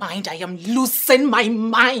my mind. I am losing my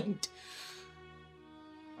mind.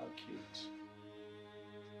 How cute.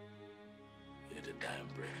 You need a damn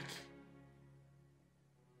break.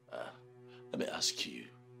 Let me ask you.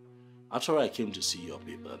 After I came to see your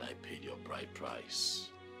people and I paid your bride price,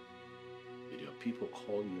 did your people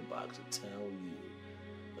call you back to tell you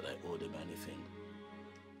that I owe them anything?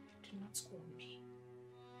 Do not owe me.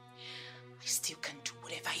 I still can do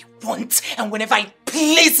whatever I want and whenever it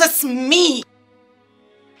pleases me.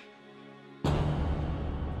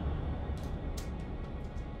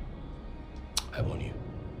 I warn you.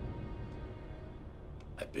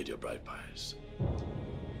 I paid your bride price.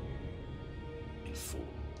 In full.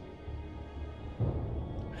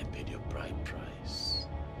 I paid your bride price.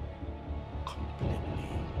 Completely.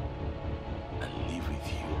 And live with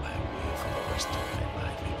you I will for the rest of my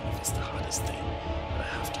life, even if it's the hardest thing that I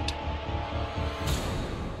have to do.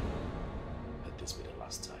 Let this be the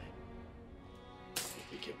last time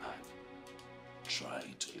you came back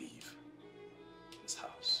trying to leave this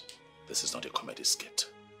house. This is not a comedy skit.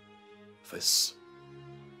 This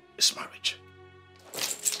is marriage.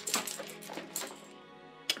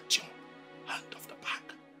 Get your hand off the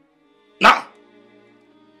bag. Now!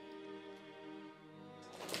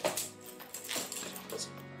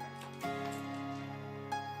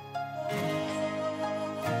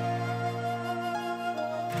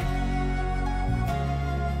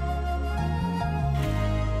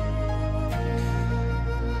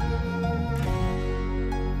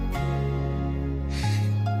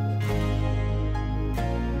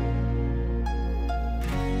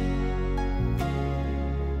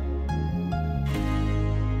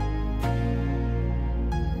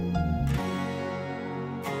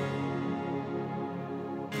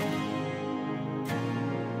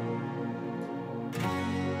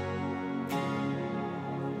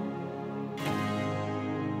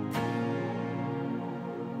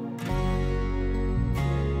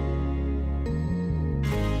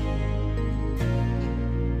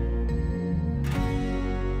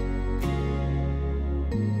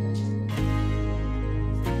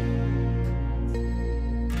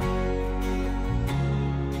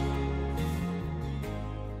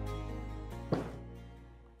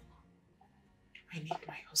 I need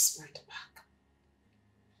my husband back.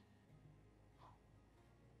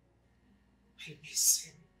 I miss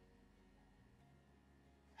him.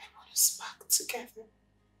 I want us back together.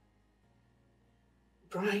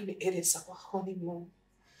 Brian, it is our honeymoon.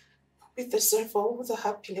 We deserve all the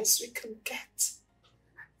happiness we can get.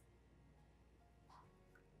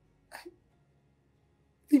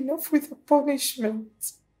 Enough with the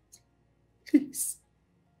punishment. Please.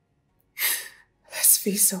 Let's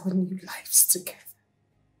face our new lives together.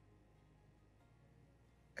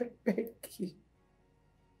 I beg you.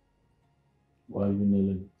 Why are you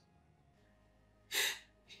kneeling?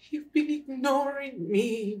 You've been ignoring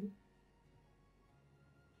me.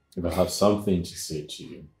 If I have something to say to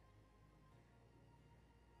you,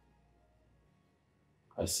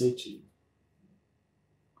 I say to you,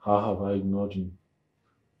 how have I ignored you?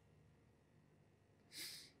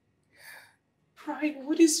 Brian,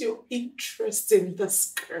 what is your interest in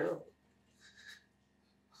this girl?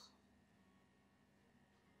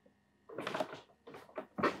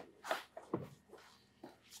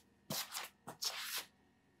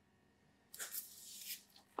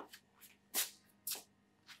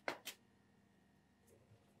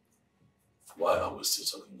 Why are we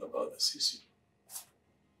still talking about this issue?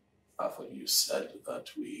 After you said that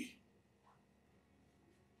we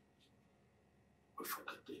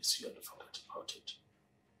forget the issue and forget about it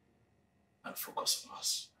and focus on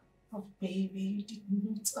us. Oh, baby, you did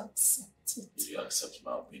not accept it. Did you accept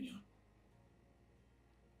my opinion?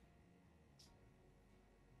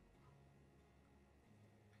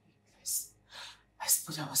 Let's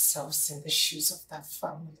put ourselves in the shoes of that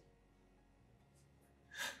family.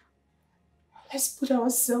 Let's put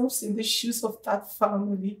ourselves in the shoes of that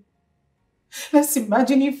family. Let's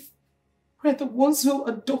imagine if we're the ones who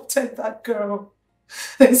adopted that girl.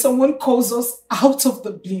 Then someone calls us out of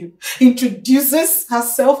the blue, introduces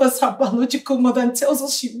herself as her biological mother and tells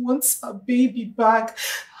us she wants her baby back.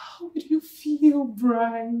 How would you feel,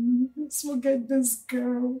 Brian? Let's forget this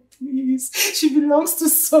girl, please. She belongs to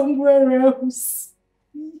somewhere else.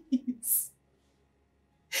 Please.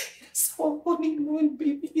 It is our honeymoon,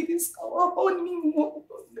 baby. It is our honeymoon.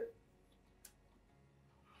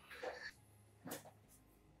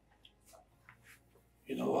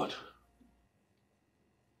 You know what?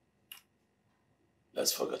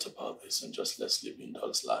 Let's forget about this and just let sleeping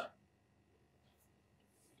dogs lie.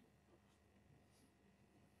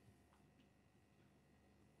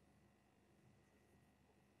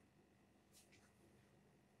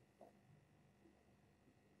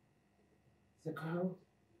 The girl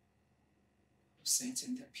who sent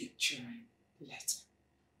in the picture and letter.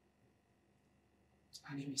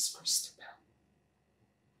 Her name is Christabel.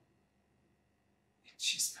 And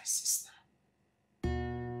she's my sister.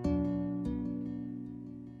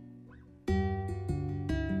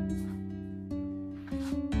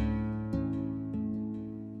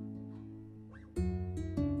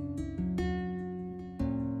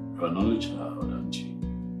 You're an only child, aren't you?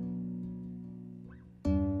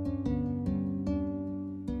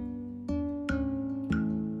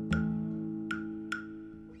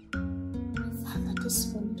 Father,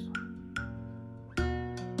 this wound.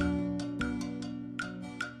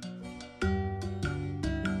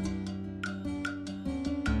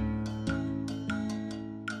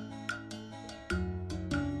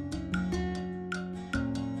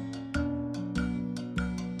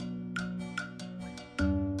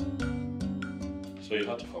 So you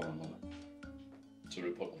had to call my mother to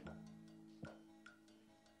report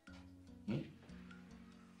me.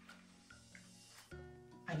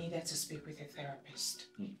 I needed to speak with a therapist.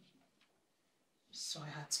 So I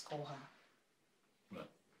had to call her. Right.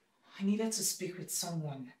 I needed to speak with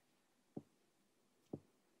someone.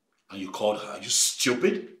 And you called her? Are you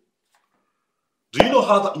stupid? Do you know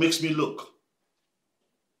how that makes me look?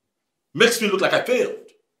 Makes me look like I failed.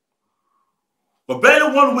 But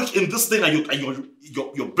barely 1 week in this thing and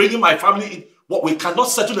you're bringing my family in. What, we cannot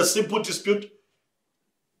settle a simple dispute?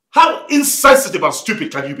 How insensitive and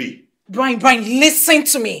stupid can you be? Brian, listen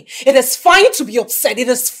to me. It is fine to be upset. It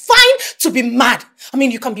is fine to be mad. I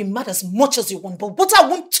mean, you can be mad as much as you want, but what I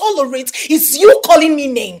won't tolerate is you calling me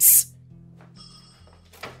names.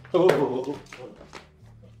 Oh.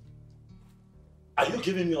 Are you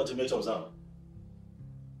giving me ultimatums now?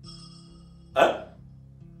 Huh?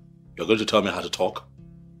 You're going to tell me how to talk?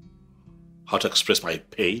 How to express my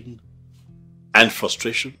pain and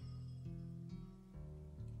frustration?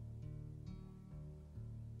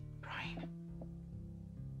 Brian,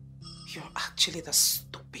 you're actually the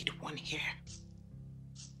stupid one here.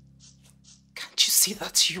 Can't you see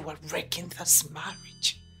that you are wrecking this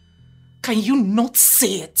marriage? Can you not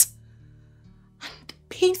see it? And the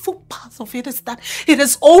painful part of it is that it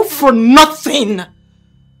is all for nothing.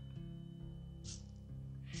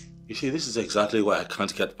 You see, this is exactly why I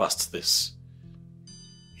can't get past this.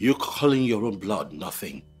 You calling your own blood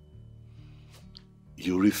nothing.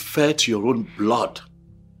 You refer to your own blood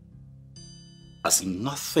as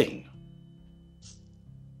nothing.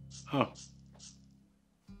 Huh.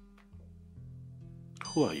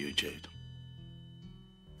 Who are you, Jade?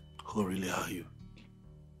 Who really are you?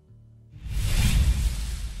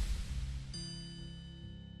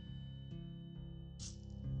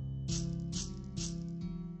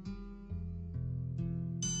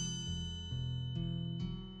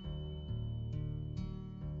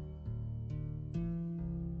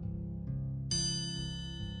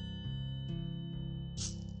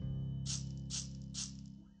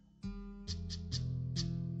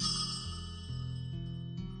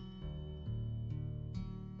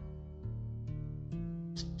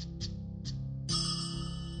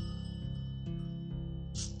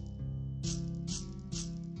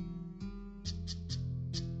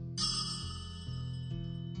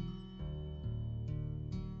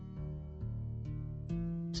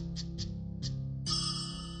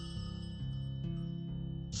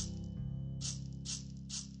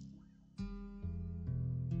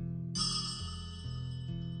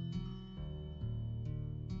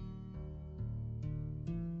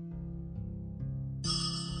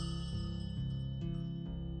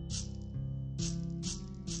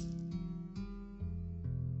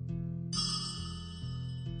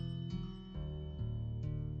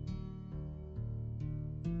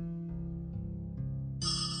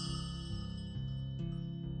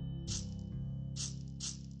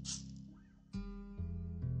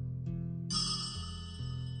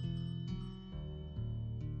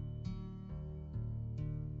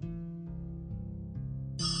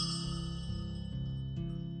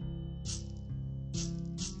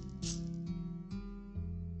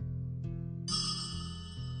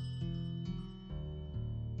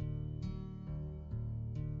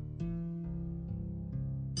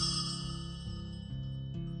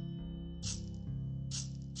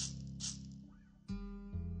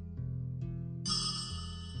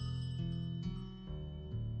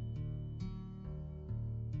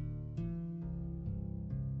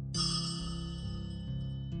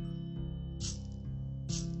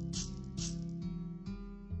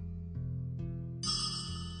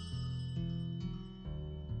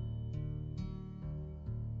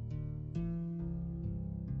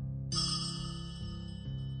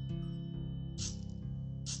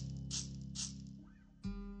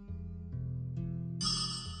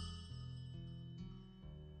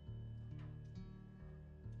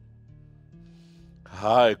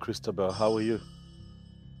 Hi, Christabel. How are you?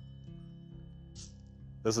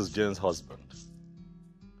 This is Jane's husband.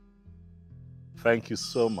 Thank you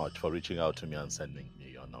so much for reaching out to me and sending me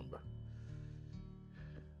your number.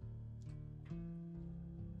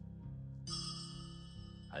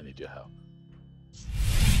 I need your help.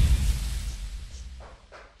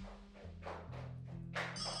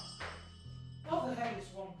 What the hell is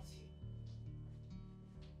wrong with you?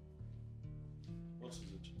 What is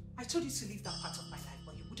it? I told you to leave that part of my life,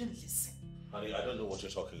 but you wouldn't listen. Honey, I don't know what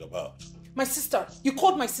you're talking about. My sister. You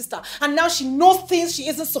called my sister, and now she knows things she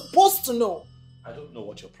isn't supposed to know. I don't know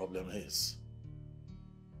what your problem is.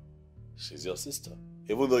 She's your sister.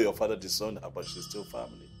 Even though your father disowned her, but she's still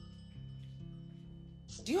family.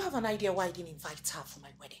 Do you have an idea why I didn't invite her for my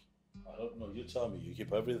wedding? I don't know. You tell me. You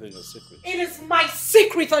keep everything a secret. It is my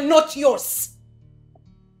secret and not yours.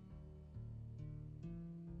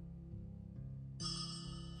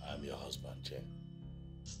 I'm your husband, Jane.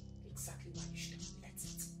 Exactly why you should let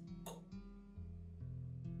it go.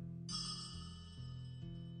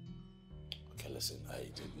 Okay, listen. I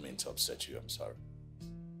didn't mean to upset you. I'm sorry.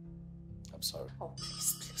 I'm sorry. Oh,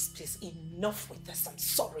 please, enough with this. I'm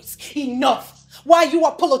sorry. Enough. Why are you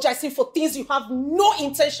apologizing for things you have no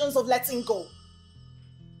intentions of letting go?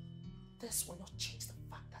 This will not change the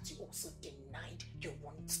fact that you also denied your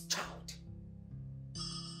once child.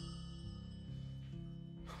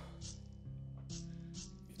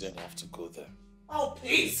 You didn't have to go there. Oh,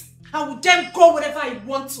 please. I will then go wherever I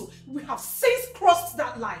want to. We have since crossed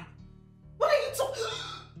that line. What are you talking?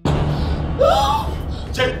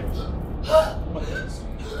 Jane! My goodness.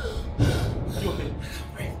 Are you okay?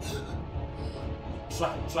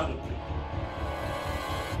 Try to breathe.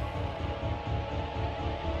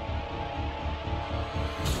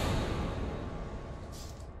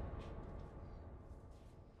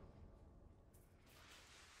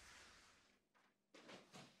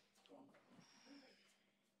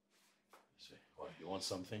 What, you want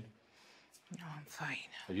something? No, I'm fine.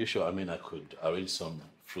 Are you sure? I mean, I could arrange some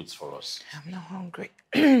fruits for us. I'm not hungry.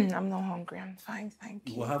 I'm not hungry. I'm fine, thank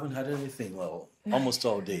you. We haven't had anything, almost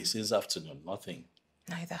all day, since afternoon, nothing.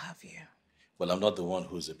 Neither have you. Well, I'm not the one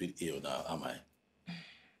who's a bit ill now, am I?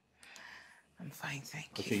 I'm fine, thank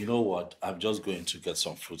you. Okay, you know what? I'm just going to get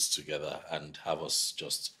some fruits together and have us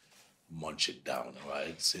just munch it down, all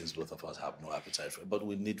right? Since both of us have no appetite for it, but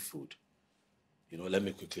we need food. You know, let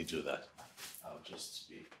me quickly do that. I'll just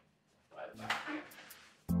be right back.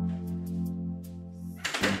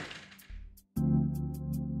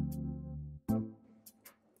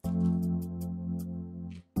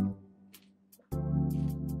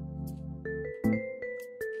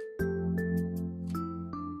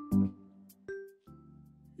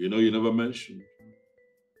 You know, you never mentioned.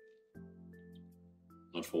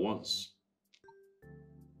 Not for once.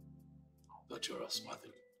 That you're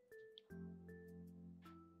asthmatic.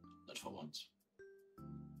 Not for once.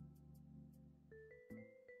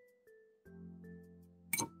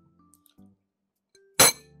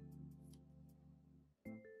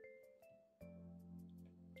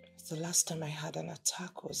 The last time I had an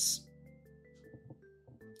attack was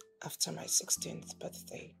after my 16th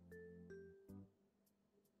birthday.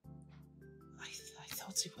 I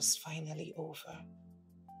thought it was finally over.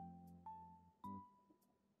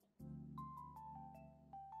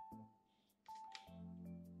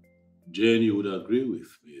 Jane, you would agree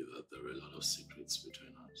with me that there are a lot of secrets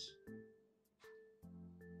between us.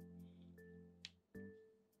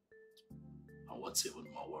 And what's even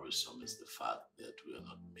more worrisome is the fact that we are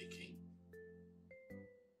not making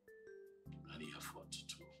any effort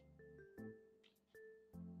to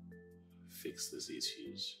fix these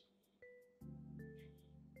issues.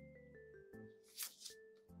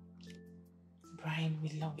 Brian, we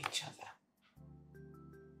love each other.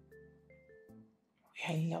 We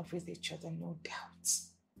are in love with each other, no doubt.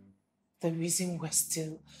 The reason we're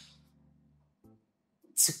still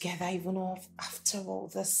together, even after all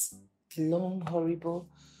this long, horrible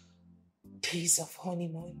days of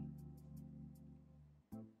honeymoon.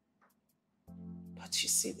 But you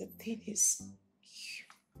see, the thing is,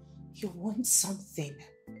 you want something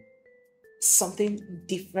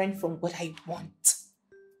different from what I want.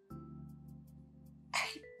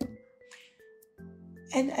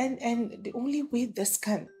 And the only way this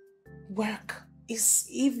can work is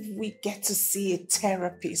if we get to see a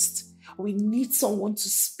therapist. We need someone to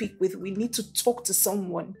speak with. We need to talk to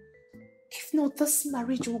someone. If not, this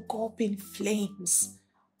marriage will go up in flames.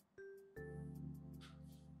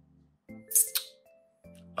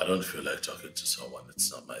 I don't feel like talking to someone.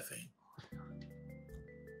 It's not my thing.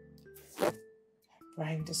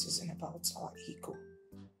 Brian, this isn't about our ego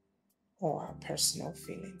or our personal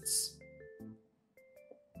feelings.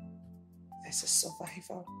 as a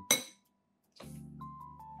survivor.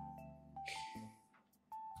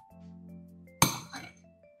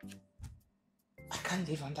 I can't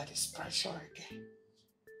live under this pressure again.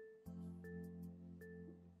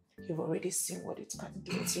 You've already seen what it can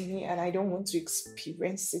do to me, and I don't want to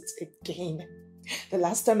experience it again. The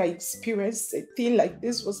last time I experienced a thing like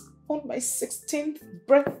this was on my 16th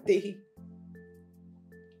birthday.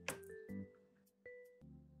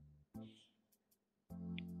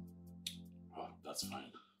 Oh, that's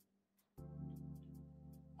fine.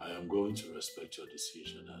 I am going to respect your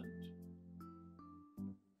decision and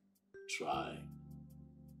try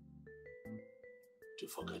to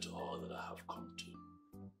forget all that I have come to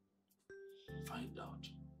find out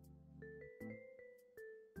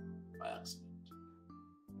by accident,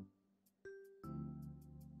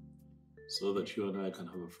 so that you and I can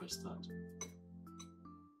have a fresh start.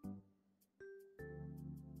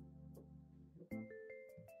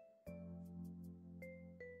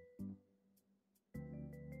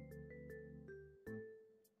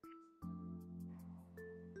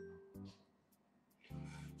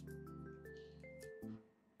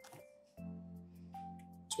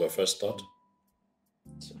 To a fresh start?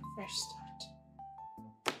 To a fresh start.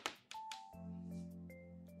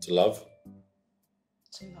 To love?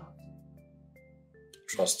 To love.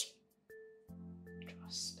 Trust?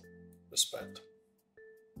 Trust. Respect?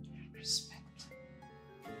 Respect.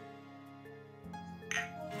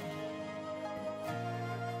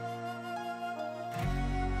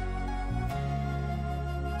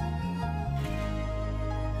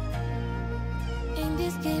 In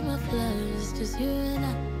this game of love, it's just you and I.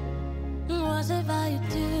 Whatever you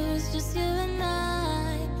do, it's just you and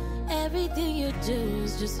I. Everything you do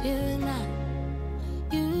is just you and I.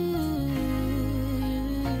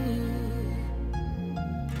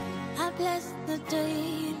 I bless the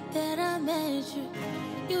day that I met you.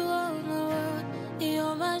 You own the world,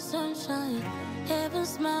 you're my sunshine. Heaven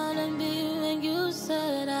smiled at me when you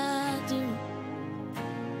said I do.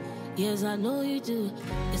 Yes, I know you do.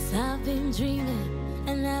 Yes, I've been dreaming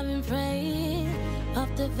and I've been praying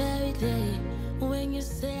of the very day when you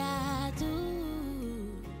say I do.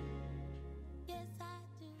 Yes, I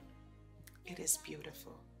do. It is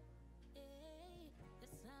beautiful. Yes,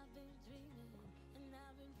 I've been dreaming and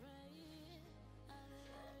I've been praying of the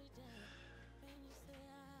very day when you say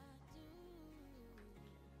I do.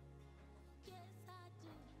 Yes, I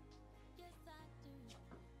do. Yes, I do.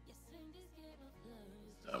 Yes, in this game of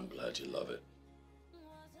love. I'm glad you love it.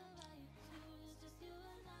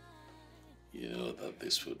 You know that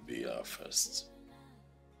this would be our first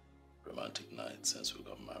romantic night since we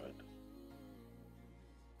got married.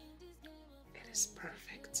 It is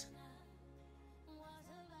perfect.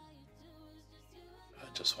 I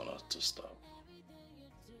just want us to stop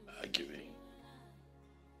arguing,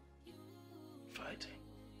 fighting.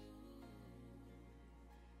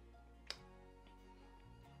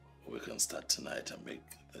 We can start tonight and make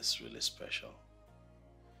this really special.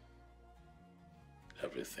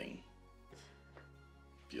 Everything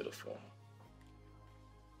beautiful.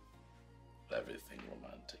 Everything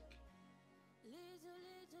romantic.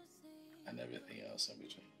 And everything else in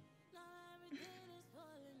between.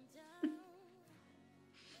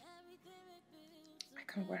 I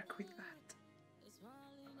can work with that.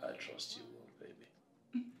 I trust you will, baby.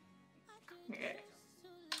 Yeah.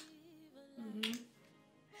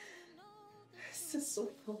 This is so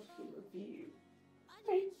thoughtful of you.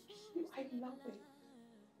 Thank you. I love it.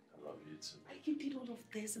 I love you too. Like you did all of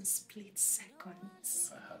this in split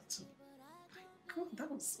seconds. I had to. My God, that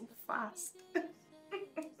was so fast.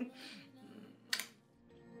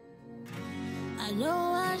 I know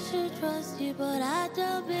I should trust you, but I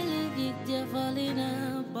don't believe you, they're falling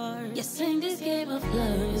apart. Yes, in this game of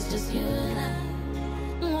love, it's just you and I.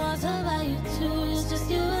 Whatever you do, it's just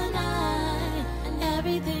you and I. And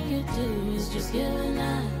everything you do is just you and I.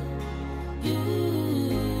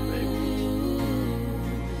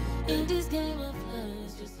 In this game of love,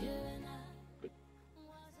 it's just you and I.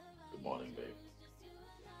 Good morning, babe.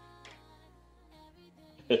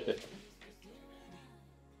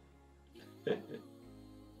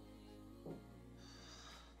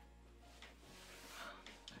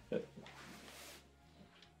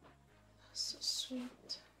 So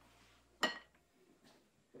sweet.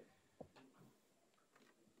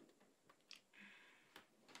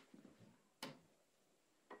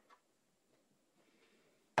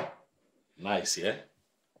 Nice, yeah?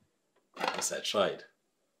 Yes, I tried.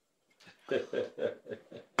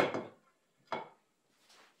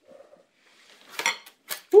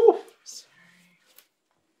 Woo. Sorry.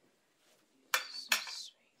 So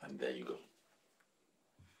sweet. And there you go.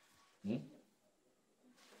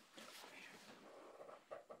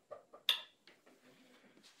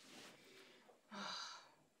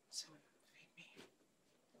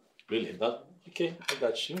 Really? Okay, I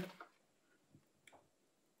got you.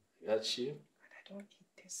 Got you. I don't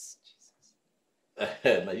eat this,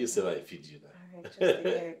 Jesus. Now you say I feed you now. Alright, just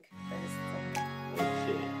the egg first.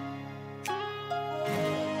 Okay.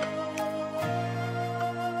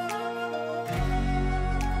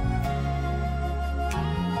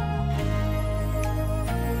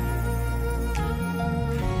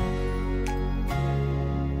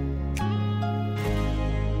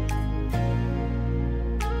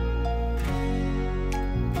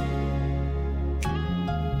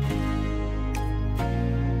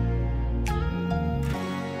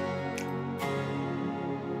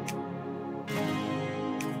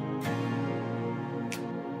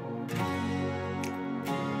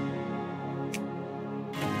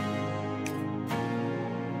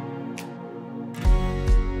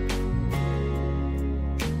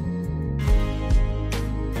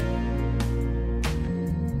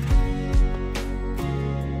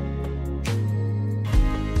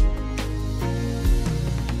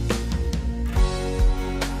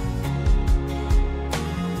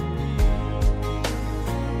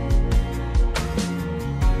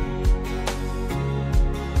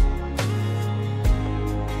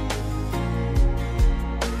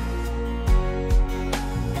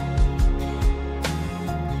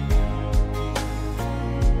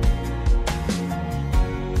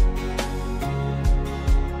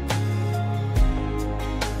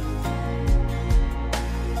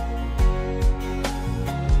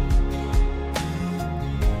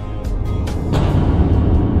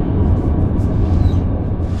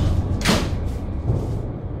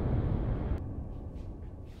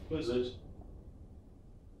 Who is it?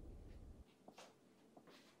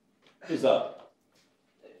 Who's that?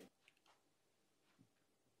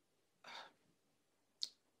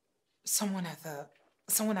 Someone at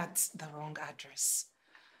the wrong address.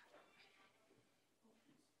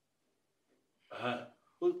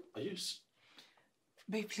 Who are you?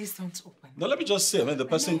 Babe, please don't open. No, let me just say. I mean, the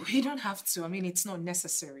person. No, you don't have to. I mean, it's not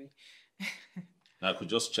necessary. I could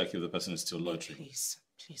just check if the person is still loitering. Please,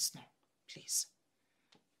 no, please.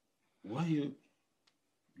 Why are you?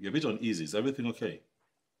 You're a bit uneasy. Is everything okay?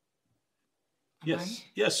 Yes.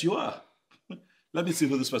 Yes, you are. Let me see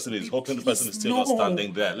who this person is. Hoping the person is still not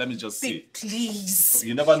standing there. Let me just see. Please.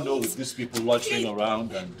 You never know with these people loitering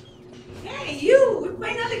around and... Hey, you! We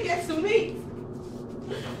finally get to meet!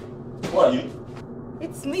 Who are you?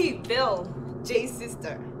 It's me, Bill, Jay's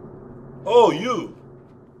sister. Oh, you!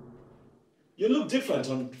 You look different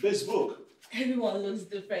on Facebook. Everyone looks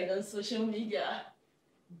different on social media.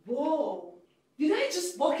 Whoa! Did I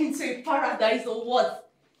just walk into a paradise or what?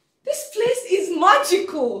 This place is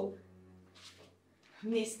magical!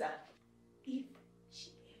 Mister, if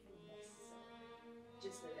she ever messes up,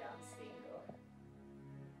 just know that I'm single.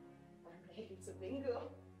 I'm ready to mingle.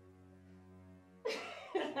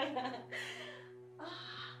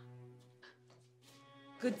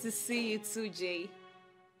 Good to see you too, Jay.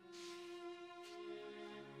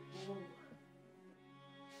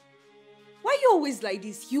 Why you always like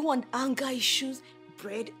this? You want anger issues,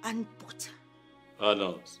 bread and butter. Oh,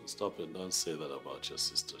 no. Stop it. Don't say that about your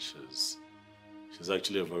sister. She's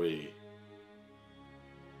actually a very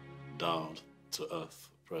down-to-earth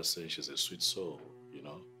person. She's a sweet soul, you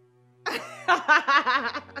know?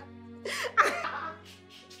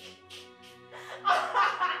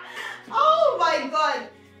 Oh my God!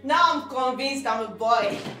 Now I'm convinced I'm a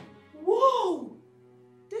boy. Whoa!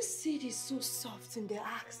 This seed is so soft in the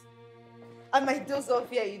axe. I might doze off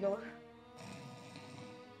here, you know.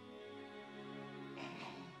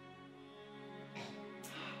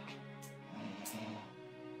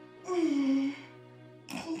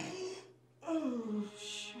 Oh,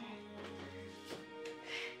 shit.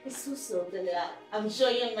 It's so soft in that. I'm sure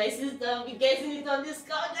you and my sister will be getting it on this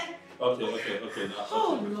corner. Okay. Now,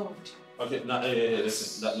 Oh, Lord. Okay, now, hey,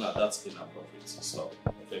 listen. That's inappropriate. Stop.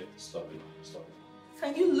 Okay, stop it.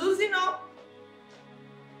 Can you loosen up?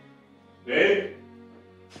 Babe?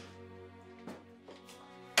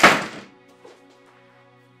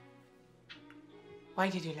 Why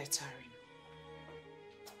did you let her in?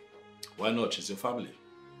 Why not? She's your family.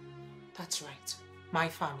 That's right. My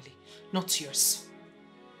family, not yours.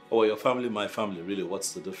 Oh, your family, my family. Really,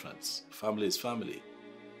 what's the difference? Family is family.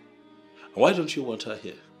 And why don't you want her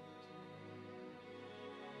here?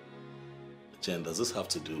 Jen, does this have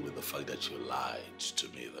to do with the fact that you lied to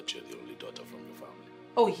me that you're the only daughter from your family?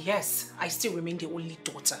 Oh yes, I still remain the only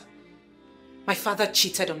daughter. My father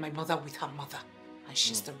cheated on my mother with her mother, and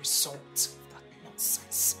she's the result of that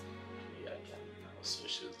nonsense. Yeah, so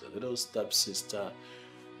she's the little stepsister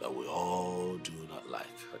that we all do not like,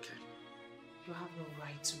 okay? You have no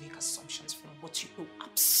right to make assumptions from what you know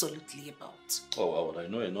absolutely about. Oh, well, I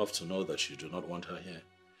know enough to know that you do not want her here.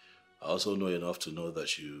 I also know enough to know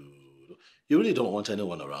that you really don't want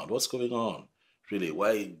anyone around. What's going on? Really,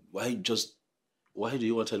 why do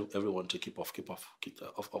you want everyone to keep off?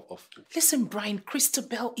 Listen, Brian,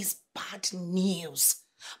 Christabel is bad news.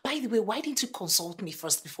 By the way, why didn't you consult me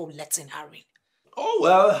first before letting her in? Oh,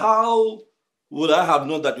 well, how would I have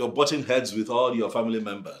known that you're butting heads with all your family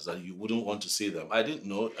members and you wouldn't want to see them? I didn't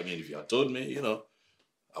know. I mean, if you had told me, I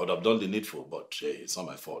would have done the needful, but hey, it's not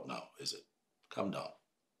my fault now, is it? Calm down.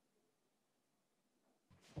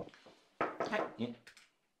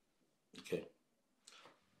 Okay.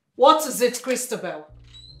 What is it, Christabel?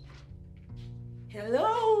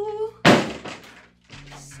 Hello?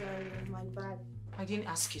 Sorry, my bad. I didn't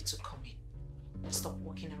ask you to come in. Stop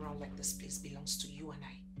walking around like this place belongs to you and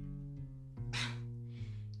I.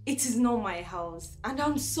 It is not my house, and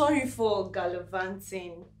I'm sorry for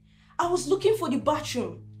gallivanting. I was looking for the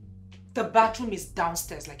bathroom. The bathroom is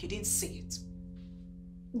downstairs, like you didn't see it.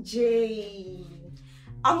 Jay,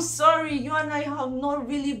 I'm sorry, you and I have not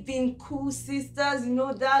really been cool sisters,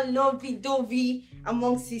 that lovey-dovey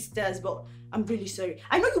among sisters, but I'm really sorry.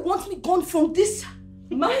 I know you want me gone from this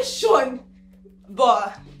mansion,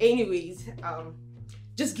 but anyways,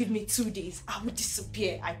 just give me 2 days. I will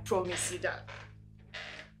disappear, I promise you that.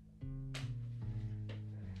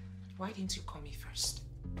 Why didn't you call me first?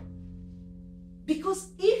 Because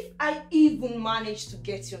if I even manage to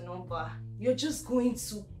get your number, you're just going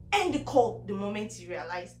to end the call the moment you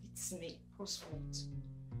realize it's me. Whose fault?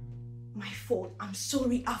 My fault. I'm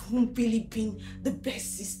sorry. I've not really been the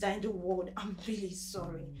best sister in the world. I'm really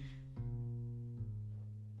sorry.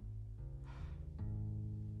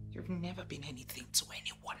 You've never been anything to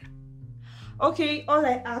anyone. Okay, all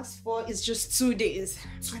I asked for is just 2 days.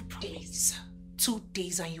 2 days. 2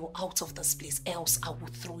 days and you're out of this place, else I will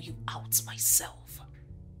throw you out myself.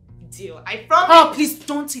 Deal. I promise. Oh, please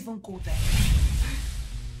don't even go there.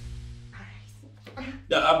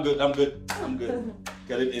 Yeah, I'm good.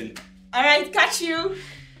 Get it in. Alright, catch you.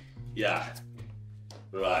 Yeah.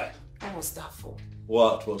 Right. What was that for?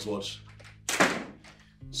 What was what?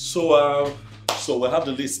 So we have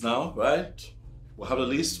the list now, right? We have the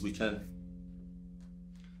list, we can...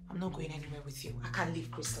 I'm not going anywhere with you. I can't leave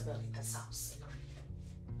Christabel in this house.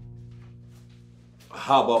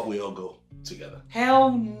 How about we all go together?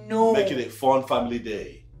 Hell no. Make it a fun family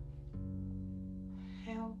day.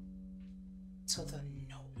 Hell to the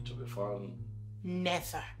no. It'll be fun.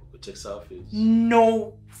 Never. We'll take selfies.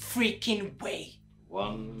 No freaking way.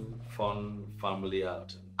 One fun family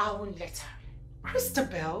outing. I won't let her.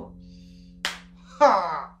 Christabel?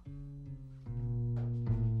 Ha!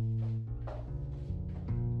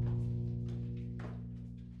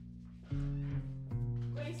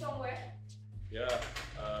 Going somewhere? Yeah,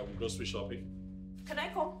 grocery shopping. Can I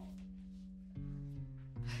come?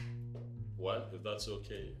 Well, if that's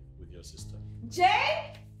okay with your sister.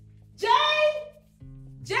 Jay! Jay!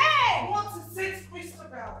 Jay! What is it,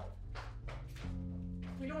 Christabel?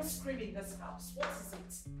 We don't scream in this house. What is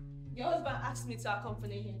it? Your husband asked me to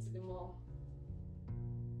accompany him to the mall.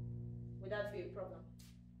 Would that be a problem?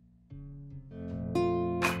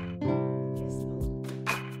 Yes, no.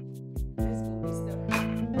 Let's go, mister.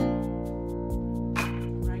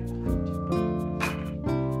 Right behind you.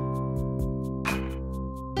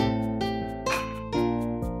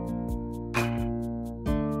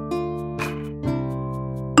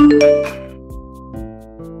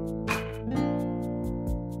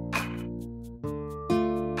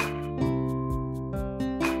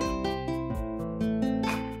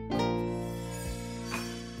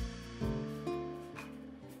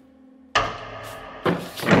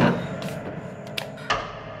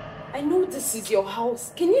 I know this is your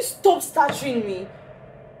house. Can you stop stuttering me?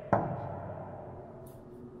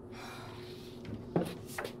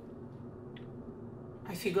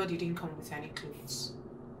 I figured you didn't come with any clothes.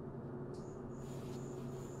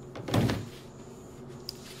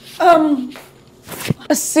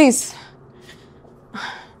 Sis,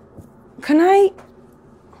 can I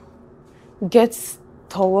get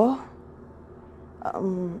towel,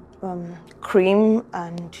 cream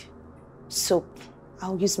and soap?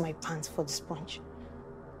 I'll use my pants for the sponge.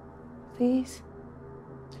 Please?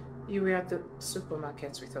 You were at the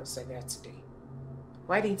supermarket with us earlier today.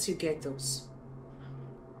 Why didn't you get those?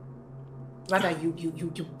 Rather, you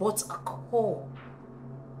bought a car.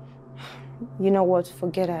 You know what?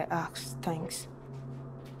 Forget I asked. Thanks.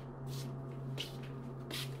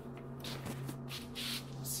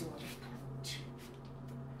 See what I can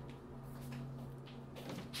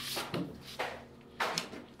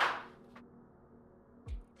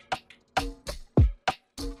do.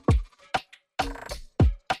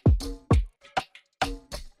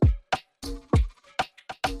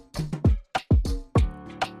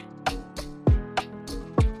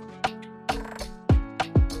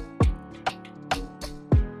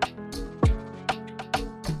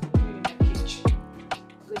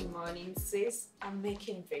 morning, sis. I'm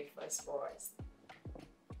making breakfast for us.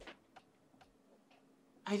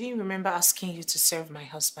 I didn't remember asking you to serve my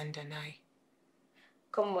husband and I.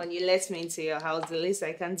 Come on, you let me into your house. The least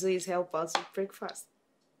I can do is help out with breakfast.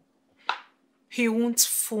 You won't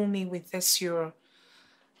fool me with this your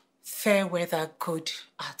fair weather good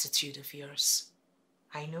attitude of yours.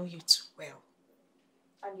 I know you too well.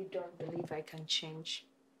 And you don't believe I can change?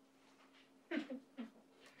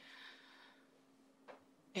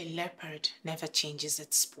 A leopard never changes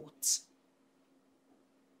its spots.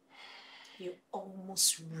 You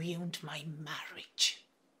almost ruined my marriage.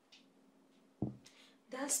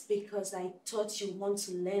 That's because I thought you want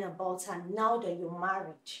to learn about her now that you're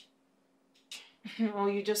married. Or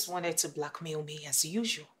you just wanted to blackmail me as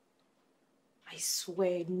usual. I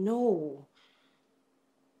swear, no.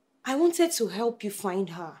 I wanted to help you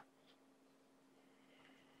find her.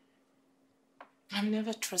 I'm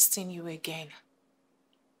never trusting you again.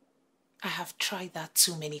 I have tried that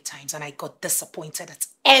too many times and I got disappointed at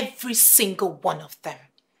every single one of them.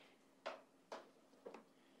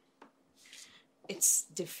 It's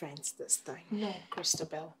different this time. No,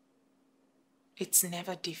 Christabel. It's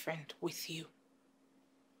never different with you.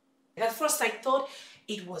 At first I thought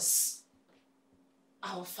it was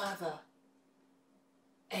our father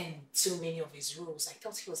and too many of his rules. I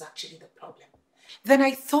thought he was actually the problem. Then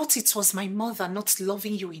I thought it was my mother not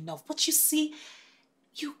loving you enough. But you see,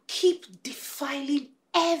 you keep defiling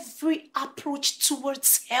every approach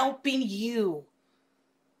towards helping you.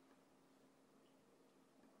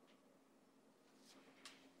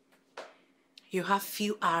 You have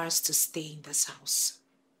few hours to stay in this house.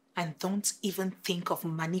 And don't even think of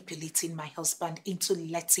manipulating my husband into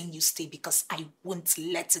letting you stay because I won't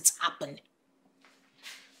let it happen.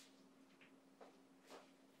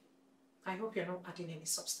 I hope you're not adding any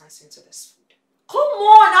substance into this food. Come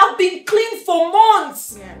on, I've been clean for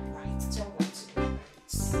months. Yeah, right. Tell what to do.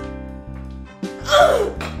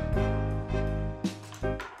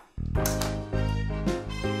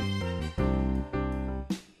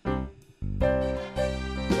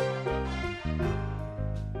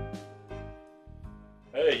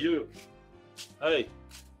 Hey, you. Hey.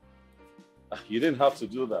 You didn't have to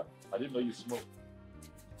do that. I didn't know you smoked.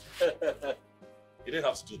 You didn't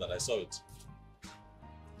have to do that. I saw it.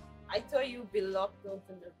 I thought you'd be locked up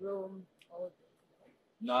in the room all day.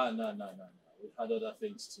 No. We had other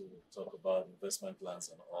things to talk about, investment plans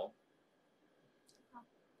and all.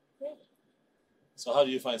 Okay. So how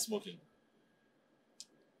do you find smoking?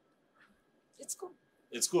 It's cool.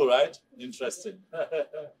 It's cool, right? Interesting.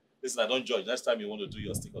 Listen, I don't judge. Next time you want to do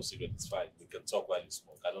your stick of cigarette, it's fine. We can talk while you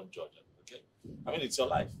smoke. I don't judge it, okay? I mean, it's your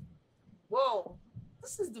life. Whoa.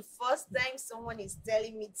 This is the first time someone is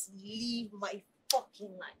telling me to leave my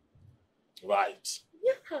fucking life. Right.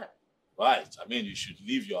 Yeah. Right. I mean, you should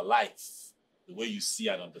live your life the way you see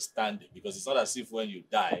and understand it. Because it's not as if when you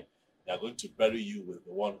die, they are going to bury you with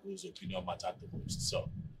the one whose opinion mattered the most. So,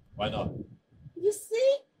 why not? You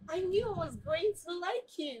see, I knew I was going to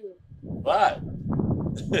like you. Right.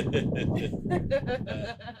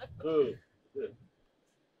 Good.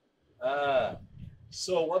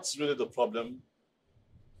 So what's really the problem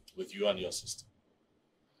with you and your sister?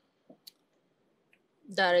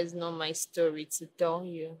 That is not my story to tell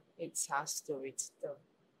you. It's her story to tell.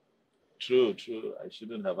 True. I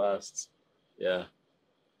shouldn't have asked. Yeah.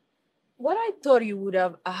 What I thought you would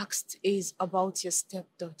have asked is about your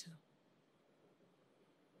stepdaughter.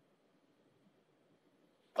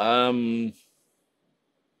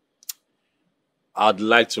 I'd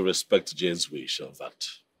like to respect Jane's wish of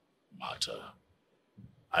that matter.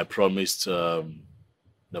 I promised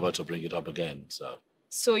never to bring it up again, so.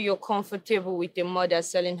 So you're comfortable with the mother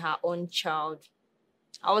selling her own child?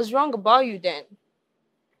 I was wrong about you then.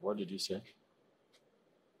 What did you say?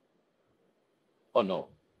 Oh, no.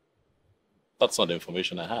 That's not the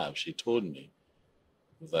information I have. She told me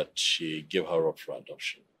that she gave her up for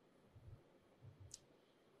adoption.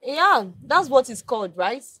 Yeah, that's what it's called,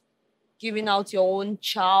 right? Giving out your own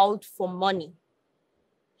child for money.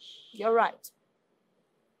 You're right.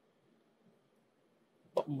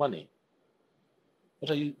 What money? What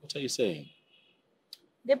are you saying?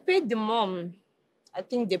 They paid the mom. I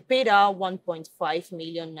think they paid her 1.5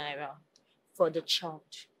 million naira for the child.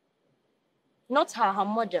 Not her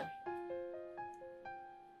mother.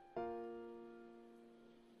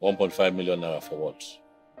 1.5 million naira for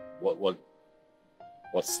what?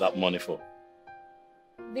 What's that money for?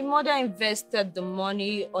 The mother invested the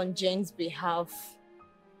money on Jane's behalf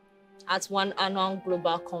at one annual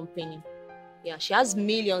global company. Yeah, she has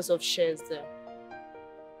millions of shares there.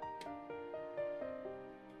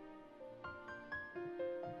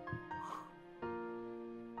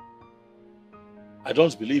 I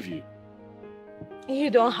don't believe you. You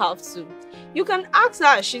don't have to. You can ask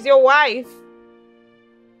her. She's your wife.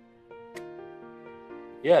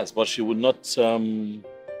 Yes, but she would not tell me.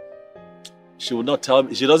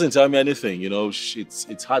 She doesn't tell me anything, you know.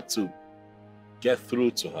 It's hard to get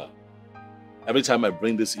through to her. Every time I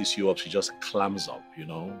bring this issue up, she just clams up, you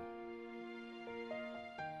know.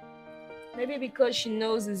 Maybe because she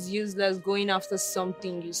knows it's useless going after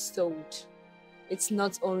something you stole. It's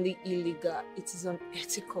not only illegal, it is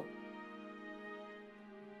unethical.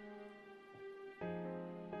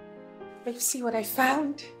 But you see what I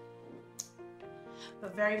found? The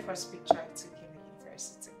very first picture I took in the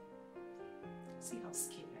university. See how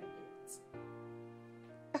skinny I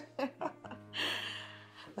looked.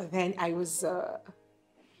 But then I was Are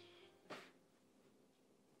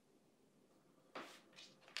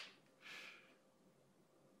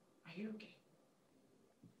you okay?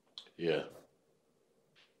 Yeah.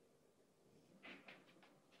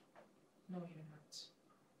 No, you're not.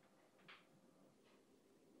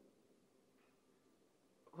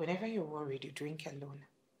 Whenever you're worried, you drink alone.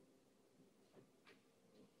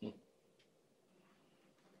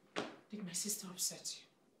 Did my sister upset you?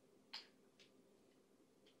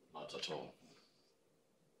 Not at all.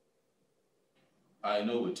 I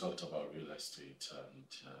know we talked about real estate and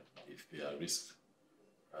if there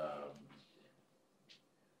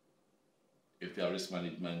are risk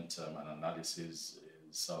management and analysis,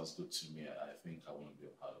 it sounds good to me. I think I want to be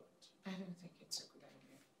a part of it. I don't think it's a good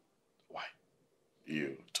idea. Why?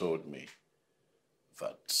 You told me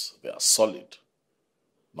that they are solid.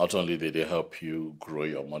 Not only did they help you grow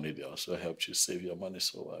your money, they also helped you save your money,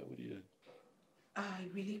 so why would you? I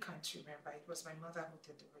really can't remember. It was my mother who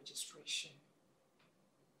did the registration.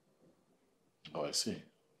 Oh, I see.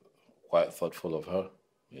 Quite thoughtful of her,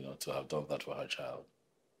 you know, to have done that for her child.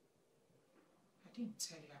 I didn't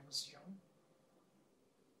tell you I was young.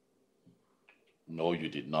 No, you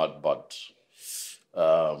did not, but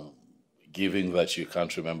given that you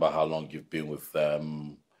can't remember how long you've been with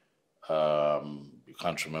them, you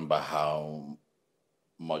can't remember how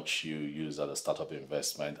much you used at a startup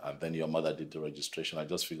investment, and then your mother did the registration, I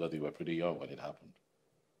just figured you were pretty young when it happened.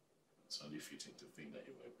 It's only fitting to think that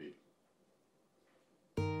you were big.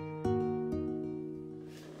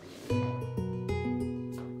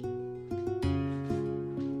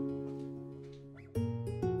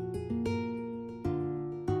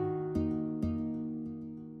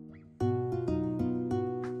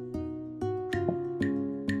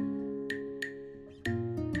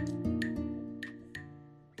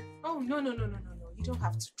 No. You don't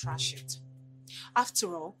have to trash it.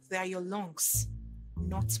 After all, they are your lungs,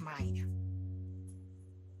 not mine.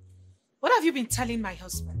 What have you been telling my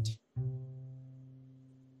husband?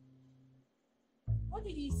 What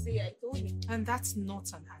did he say? I told him. And that's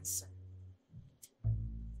not an answer.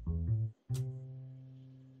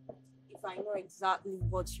 If I know exactly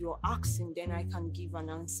what you're asking, then I can give an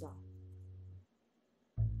answer.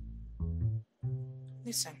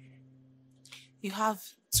 Listen, you have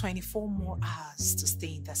 24 more hours to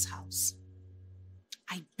stay in this house.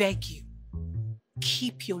 I beg you,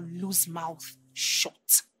 keep your loose mouth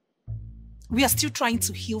shut. We are still trying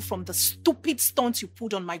to heal from the stupid stunt you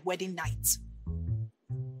pulled on my wedding night.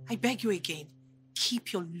 I beg you again,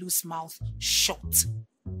 keep your loose mouth shut.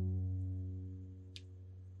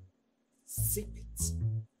 Zip it.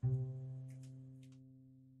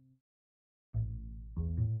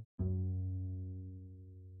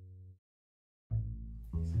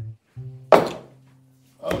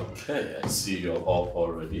 Okay, I see you're up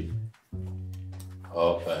already.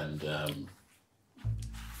 Up and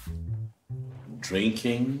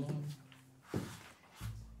drinking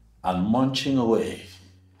and munching away.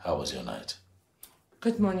 How was your night?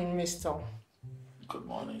 Good morning, mister. Good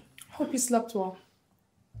morning. Hope you slept well.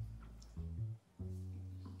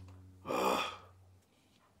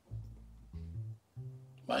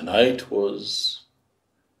 My night was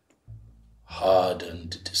hard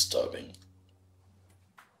and disturbing.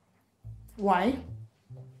 Why?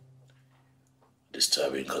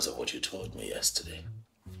 Disturbing because of what you told me yesterday.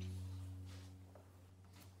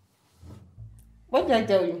 What did I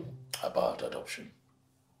tell you? About adoption.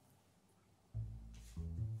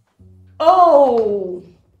 Oh!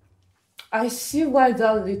 I see why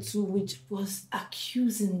that little witch was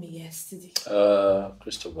accusing me yesterday.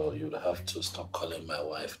 Christopher, you'll have to stop calling my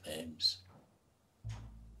wife names.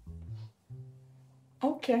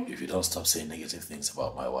 Okay. If you don't stop saying negative things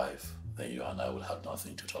about my wife, then you and I will have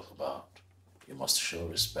nothing to talk about. You must show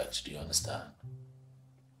respect, do you understand?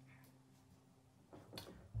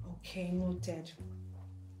 Okay, noted.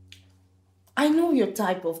 I know your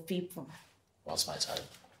type of people. What's my type?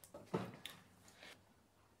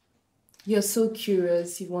 You're so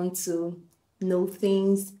curious, you want to know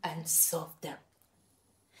things and solve them.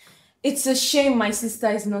 It's a shame my sister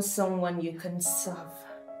is not someone you can serve.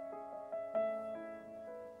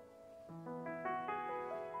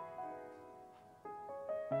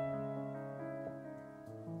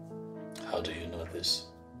 How do you know this?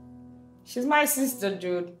 She's my sister,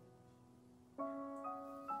 Jude.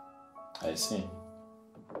 I see.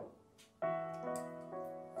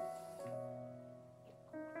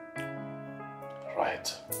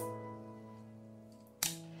 Right.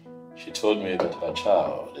 She told me that her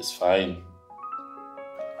child is fine.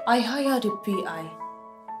 I hired a PI.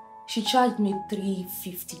 She charged me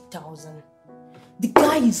 $350,000. The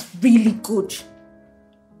guy is really good.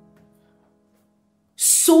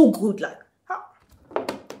 So good, like.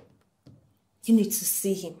 You need to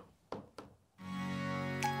see him.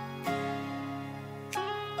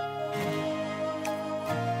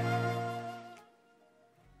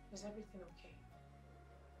 Is everything okay?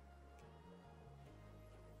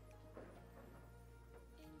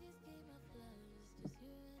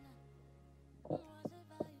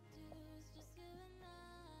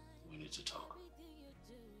 We need to talk.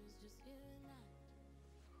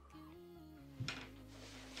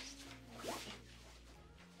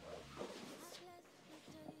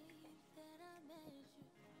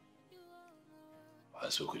 I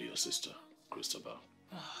spoke with your sister, Christabel.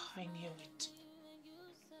 Oh, I knew it.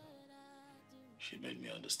 She made me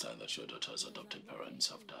understand that your daughter's adopted parents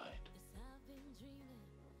have died.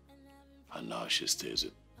 And now she stays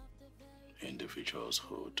with individuals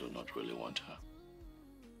who do not really want her.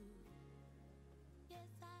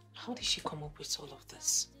 How did she come up with all of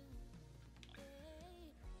this?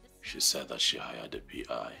 She said that she hired a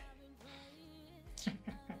PI.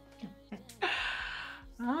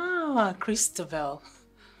 Christabel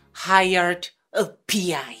hired a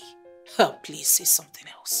PI. Oh, please say something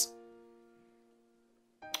else.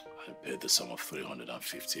 I paid the sum of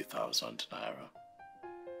 350,000 naira.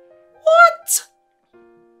 What?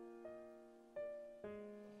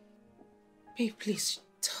 Babe, please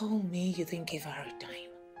tell me you didn't give her a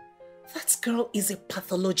dime. That girl is a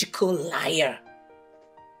pathological liar.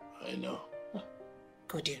 I know. Oh,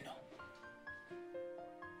 good you know.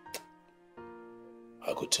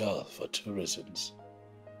 I could tell for two reasons.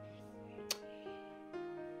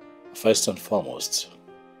 First and foremost,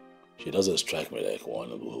 she doesn't strike me like one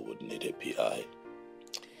who would need a PI.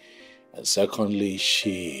 And secondly,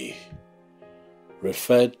 she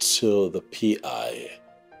referred to the PI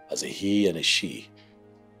as a he and a she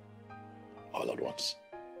all at once.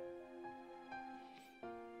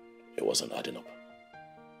 It wasn't adding up.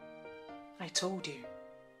 I told you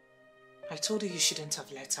you shouldn't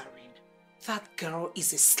have let her in. That girl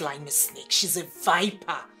is a slimy snake. She's a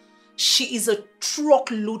viper. She is a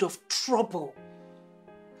truckload of trouble.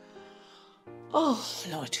 Oh,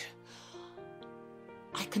 Lord.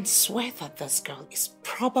 I can swear that this girl is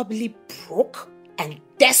probably broke and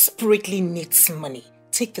desperately needs money.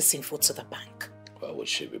 Take this info to the bank. Why would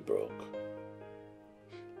she be broke?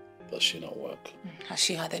 Does she not work? Has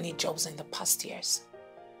she had any jobs in the past years?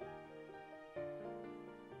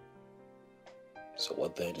 So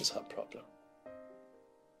what then is her problem?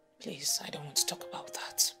 Please, I don't want to talk about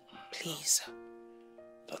that. Please.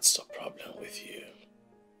 That's the problem with you.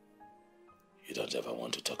 You don't ever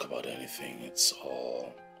want to talk about anything. It's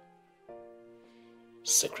all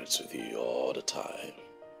secrets with you all the time.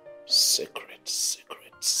 Secret,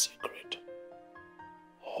 secret, secret.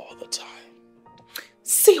 All the time.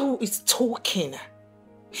 See who is talking.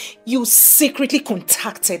 You secretly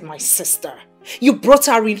contacted my sister. You brought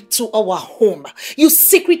her into our home. You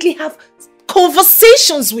secretly have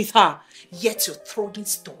conversations with her. Yet you're throwing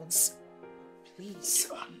stones. Please.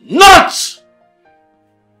 You are not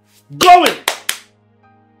going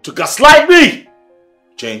to gaslight me!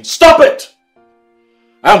 Jane, stop it!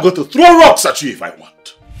 I'm going to throw rocks at you if I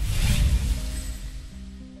want.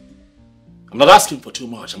 I'm not asking for too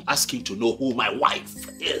much. I'm asking to know who my wife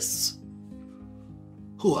is.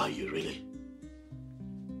 Who are you really?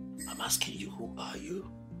 I'm asking you, who are you?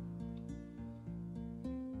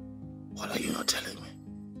 What are you not telling me?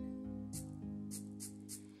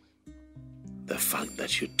 The fact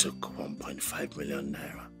that you took 1.5 million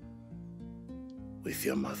naira with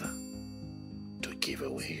your mother to give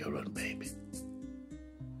away your own baby.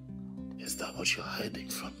 Is that what you're hiding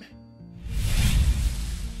from me?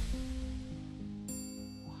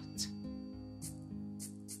 What?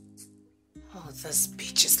 Oh, this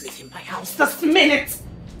bitch is leaving my house this minute!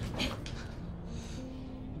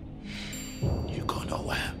 You go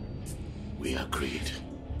nowhere. We agreed.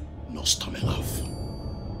 No storming off.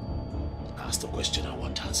 Ask the question, I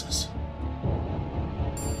want answers.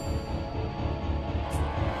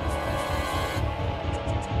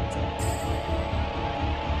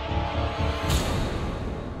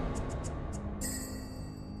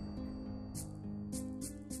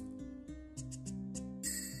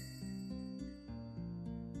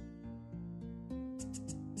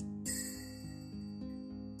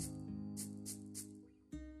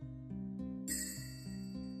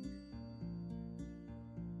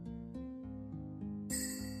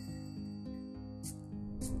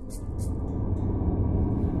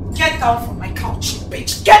 down from my couch, you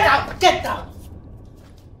bitch! Get out! Get down!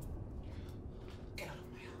 Get out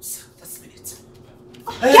of my house this minute.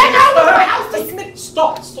 Get out of my house this minute!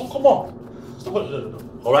 Stop, come on. Stop. No.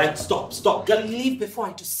 All right, stop. Leave before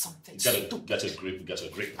I do something. Get a grip. Get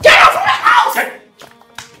out of my house!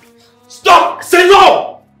 Stop! Say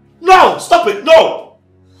no! No! Stop it! No!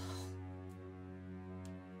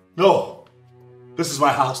 No. This is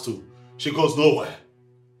my house too. She goes nowhere.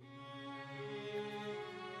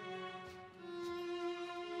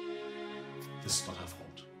 This is not her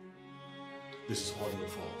fault. This is all your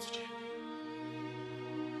fault, Jane.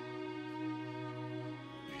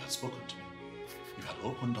 You had spoken to me. You had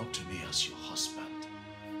opened up to me as your husband.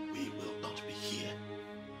 We will not be here.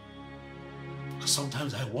 Because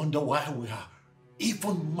sometimes I wonder why we are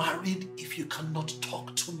even married if you cannot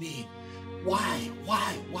talk to me. Why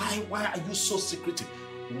are you so secretive?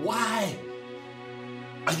 Why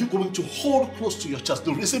are you going to hold close to your child?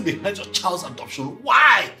 The reason behind your child's adoption.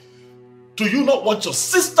 Why do you not want your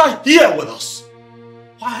sister here with us?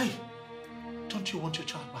 Why don't you want your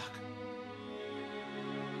child back?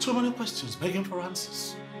 Too many questions begging for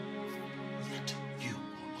answers. Yet you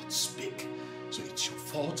will not speak. So it's your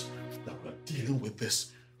fault that we're dealing with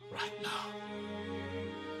this right now.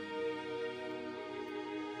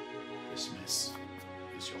 This mess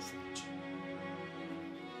is your fault.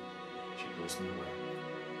 She goes nowhere.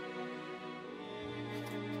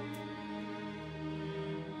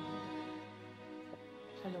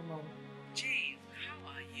 Hello, Mom. Jane,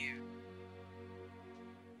 how are you?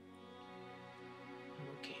 I'm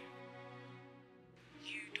okay.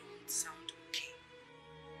 You don't sound okay.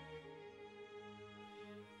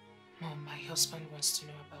 Mom, my husband wants to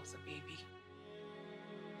know about the baby.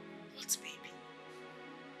 What baby?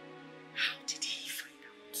 How did he find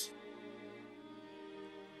out?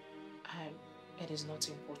 It is not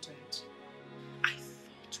important. I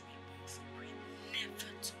thought we both agreed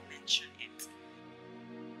never to mention it.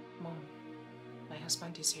 Mom, my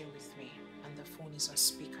husband is here with me and the phone is on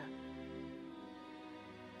speaker.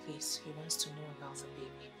 Please, he wants to know about the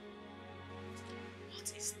baby.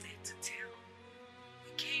 What is there to tell?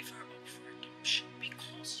 We gave her up for adoption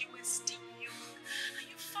because you were still young and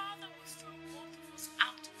your father would throw both of us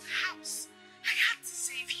out of the house. I had to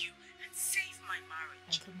save you and save my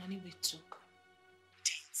marriage. And the money we took.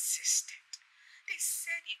 They insisted. They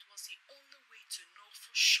said it was the only way to know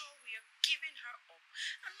for sure we are giving her up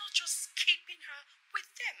and not just keeping her with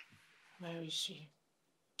them. Where is she?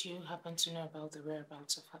 Do you happen to know about the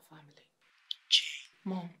whereabouts of her family? Jane.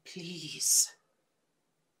 Mom, please.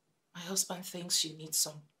 My husband thinks she needs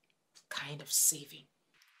some kind of saving.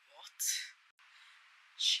 What?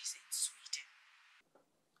 She's in Sweden.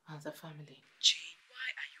 And the family. Jane,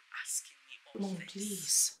 why are you asking me all Mom, this?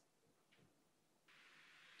 please.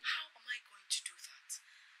 How am I going to do that?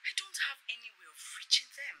 I don't have any way of reaching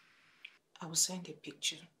them. I will send a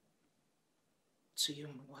picture to you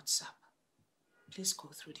on WhatsApp. Please go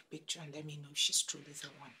through the picture and let me know if she's truly the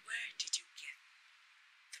one. Where did you get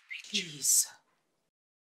the picture? Please.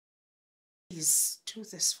 Please, do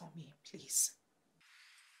this for me, please.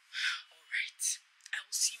 All right. I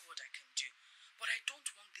will see what I can do. But I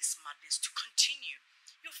don't want this madness to continue.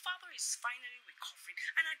 Your father is finally recovering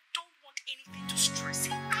and I don't want anything to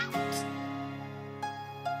stress him out.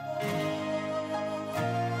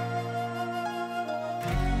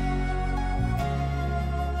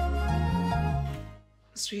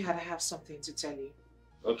 Sweetheart, I have something to tell you.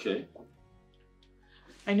 Okay.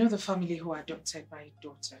 I know the family who adopted my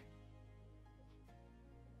daughter.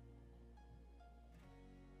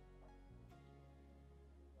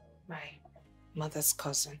 My mother's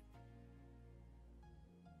cousin.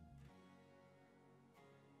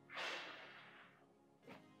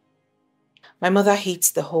 My mother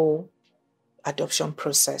hates the whole adoption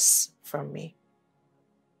process from me.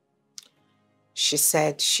 She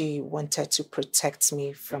said she wanted to protect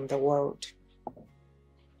me from the world.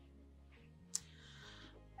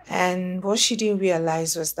 And what she didn't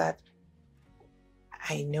realize was that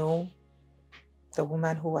I know the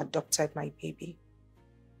woman who adopted my baby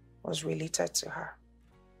was related to her.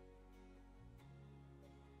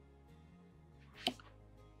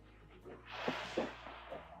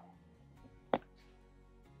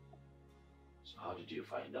 So how did you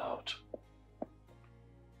find out?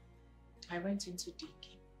 I went into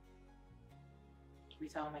digging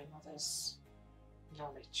without my mother's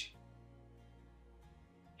knowledge.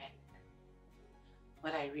 And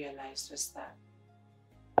what I realized was that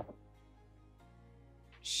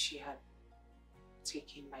she had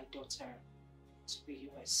taken my daughter to the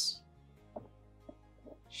US.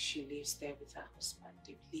 She lives there with her husband.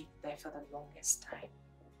 They've lived there for the longest time.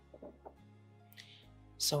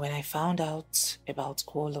 So when I found out about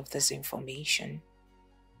all of this information,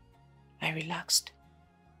 I relaxed,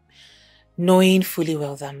 knowing fully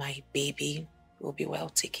well that my baby will be well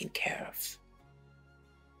taken care of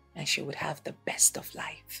and she would have the best of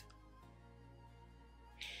life.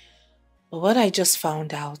 But what I just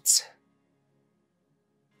found out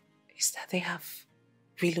is that they have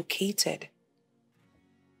relocated.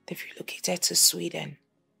 They've relocated to Sweden.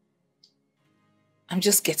 I'm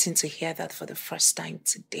just getting to hear that for the first time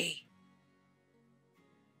today.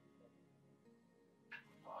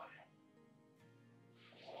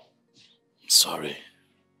 Sorry.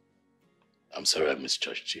 I'm sorry I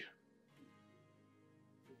misjudged you.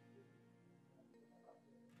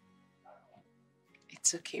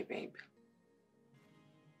 It's okay, babe.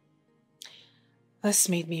 This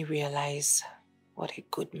made me realize what a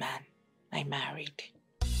good man I married.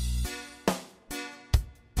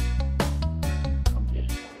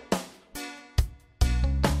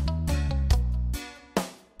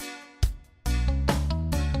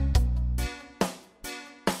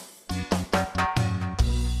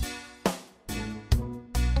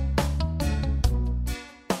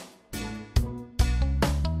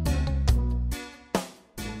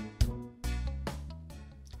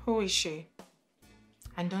 Who is she?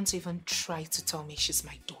 And don't even try to tell me she's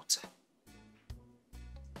my daughter.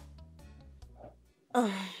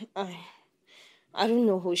 I don't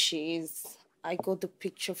know who she is. I got the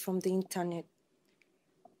picture from the internet.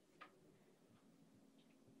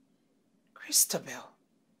 Christabel,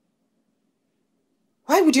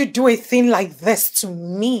 why would you do a thing like this to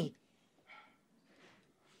me?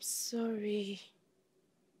 Sorry.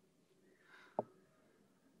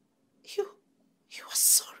 You are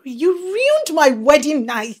sorry. You ruined my wedding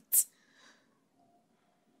night.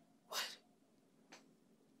 What?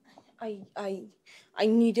 I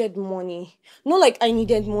needed money. Not like I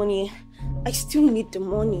needed money. I still need the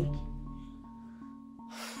money.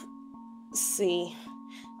 See,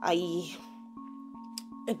 I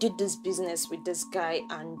did this business with this guy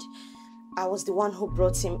and I was the one who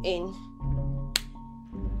brought him in.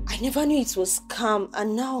 I never knew it was scam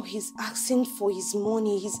and now he's asking for his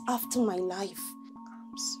money. He's after my life.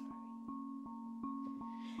 I'm sorry.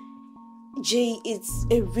 Jay, it's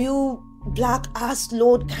a real black ass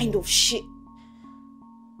lord kind of shit.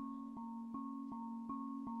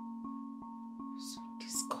 So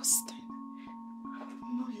disgusting.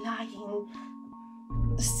 I'm not lying.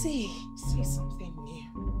 See. Say something new.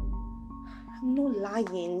 I'm not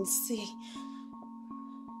lying. See.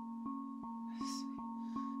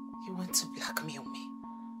 You want to blackmail me?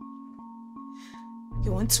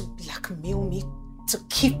 You want to blackmail me to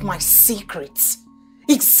keep my secrets?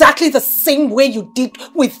 Exactly the same way you did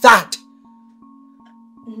with that.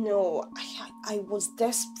 No, I was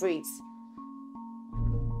desperate.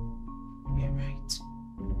 You're right.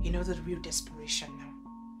 You know the real desperation now.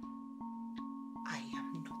 I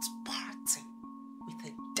am not parting with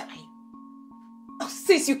a dime. Oh,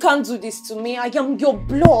 sis, you can't do this to me. I am your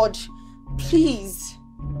blood. Please.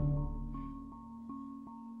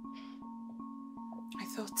 I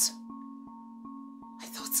thought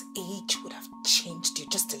age would have changed you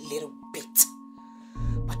just a little bit.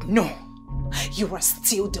 But no, you are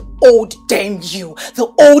still the old damn you,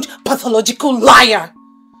 the old pathological liar.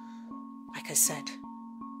 Like I said,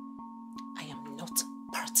 I am not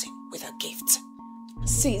parting with a gift.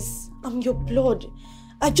 Sis, I'm your blood.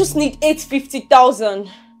 I just need 850,000.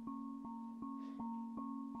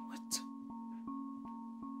 What?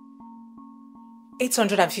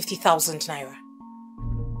 850,000 naira.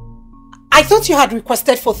 I thought you had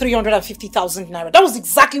requested for 350,000 naira. That was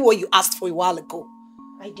exactly what you asked for a while ago.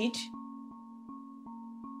 I did.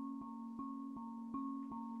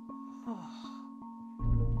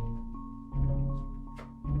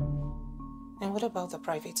 And what about the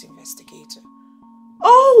private investigator?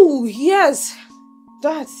 Oh, yes.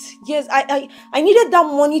 Yes, I needed that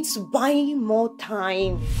money to buy more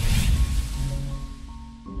time.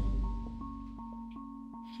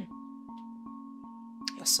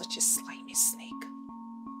 You're such a slimy snake.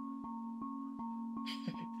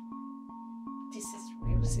 This is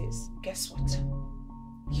real, sis. Guess what?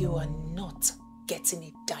 You are not getting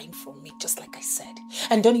a dime from me, just like I said.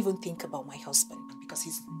 And don't even think about my husband, because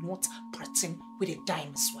he's not parting with a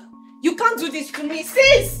dime as well. You can't do this to me,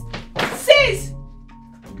 sis! Sis!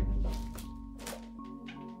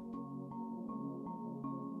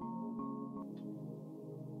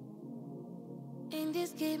 In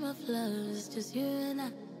this game of love, it's just you and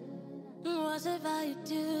I. Whatever you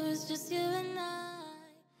do, it's just you and I.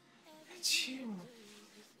 It's you.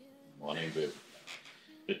 Morning, babe.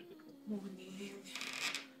 Morning.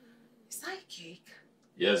 Is that a cake?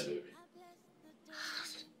 Yes, baby.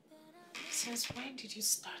 Since when did you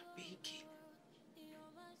start baking?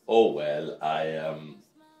 Oh well, I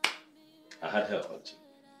had help out.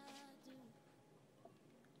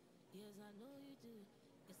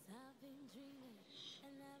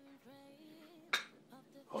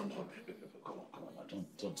 Oh no, baby, come on, now,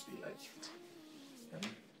 don't be like it. Hmm?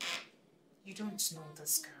 You don't know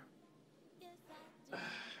this girl.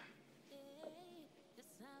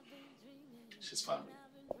 She's family.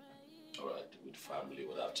 Alright, with family,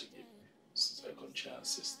 we'll have to give second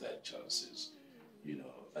chances, third chances, you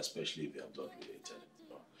know, especially if they are not related. You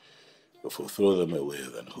know. If we throw them away,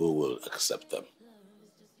 then who will accept them?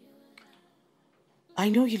 I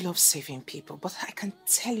know you love saving people, but I can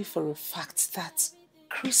tell you for a fact that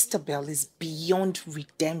Christabel is beyond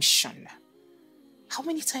redemption. How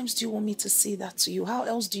many times do you want me to say that to you? How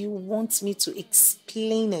else do you want me to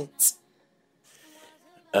explain it?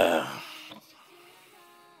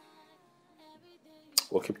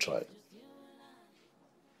 We'll keep trying.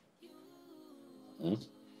 Hmm?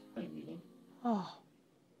 Oh.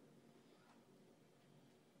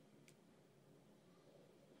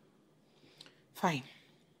 Fine.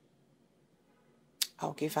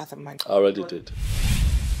 I'll give her the money. I already did.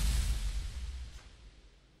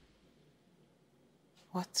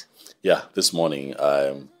 What? Yeah, this morning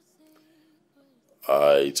I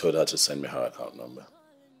told her to send me her account number.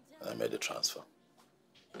 And I made the transfer.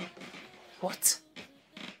 What?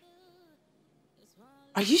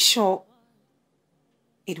 Are you sure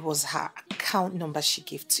it was her account number she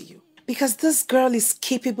gave to you? Because this girl is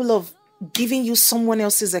capable of giving you someone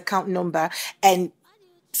else's account number and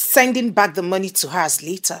sending back the money to hers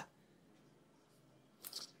later.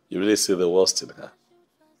 You really see the worst in her?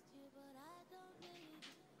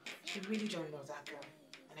 You really don't know that girl,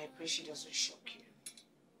 and I pray she doesn't shock you.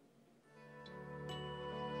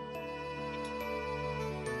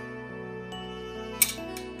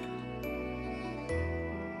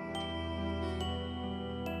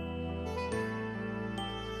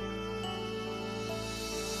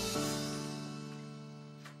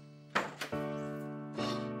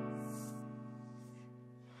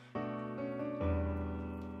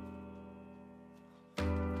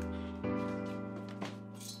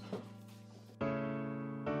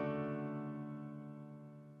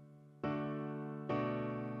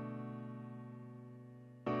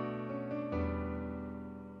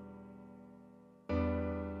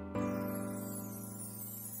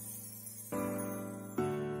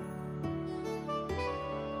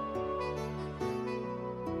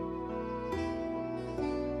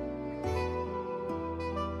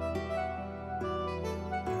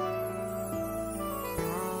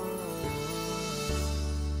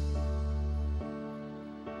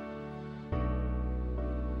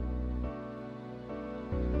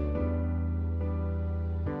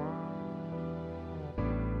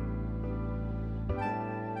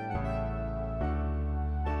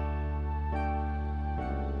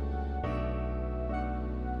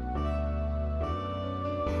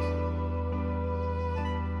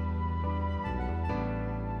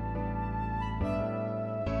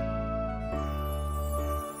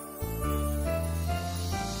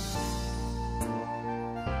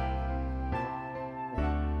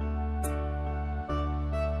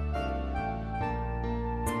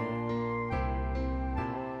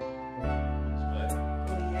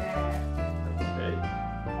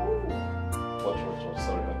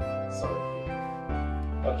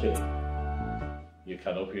 Okay. You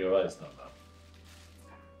can open your eyes now.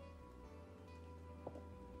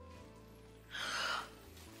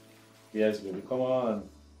 Yes, baby, come on.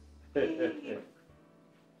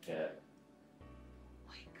 Yeah.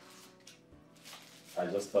 I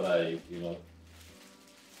just thought I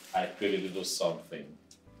created to do something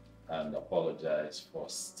and apologize for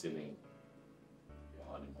stealing your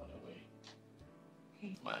honeymoon away.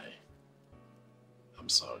 I'm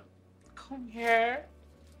sorry. Come here.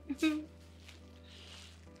 I'm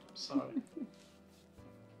sorry.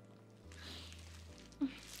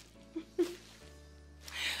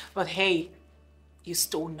 But hey, you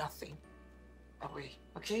stole nothing away,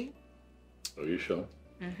 okay? Are you sure?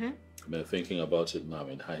 Mm-hmm. I mean, thinking about it now,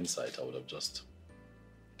 in hindsight, I would have just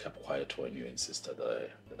kept quiet when you insisted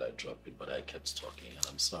that I drop it, but I kept talking, and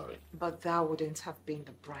I'm sorry. But that wouldn't have been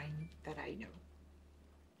the Brian that I know.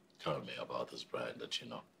 Tell me about this Brian that you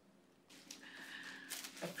know.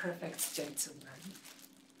 A perfect gentleman.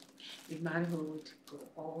 A man who would go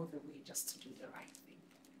all the way just to do the right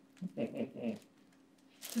thing.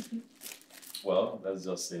 Well, let's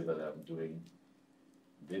just say that I'm doing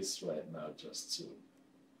this right now just to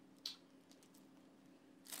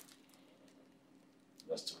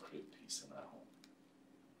create peace in our home.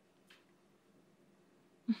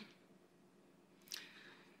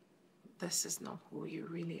 this is not who you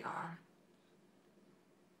really are.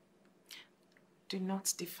 Do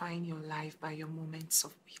not define your life by your moments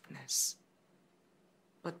of weakness,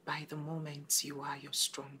 but by the moments you are your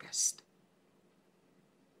strongest.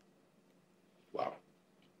 Wow.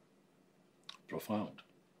 Profound.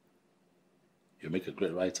 You make a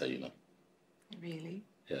great writer, you know. Really?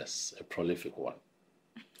 Yes, a prolific one.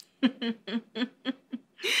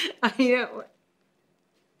 I know.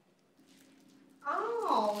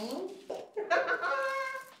 Oh.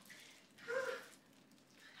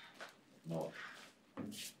 No.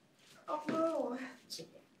 Oh. It's okay.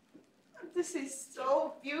 This is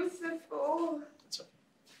so beautiful. It's okay.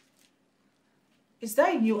 Is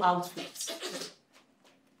that a new outfit?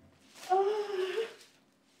 Oh.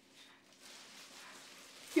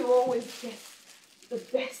 You always get the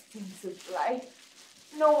best things of life.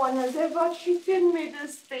 No one has ever treated me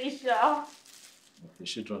this special. Is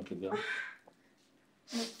she drunk again?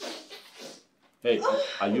 Hey,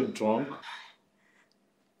 are you drunk?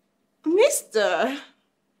 Mister,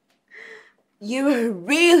 you're a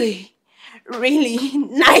really, really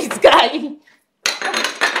nice guy.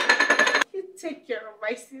 You take care of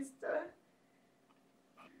my sister.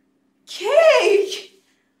 Cake!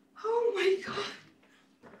 Oh my God.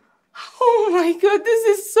 Oh my God,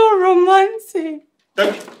 this is so romantic.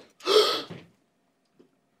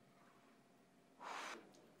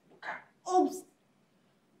 Oops.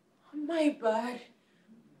 My bad.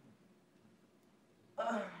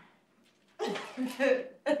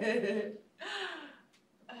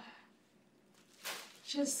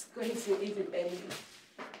 Just going to eat it early.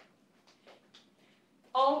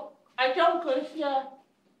 Oh, I can't go here.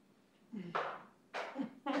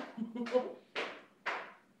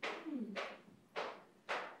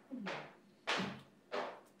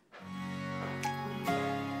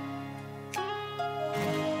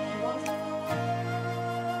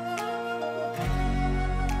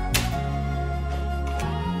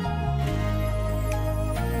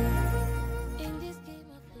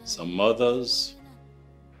 Some mothers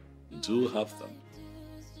do have them.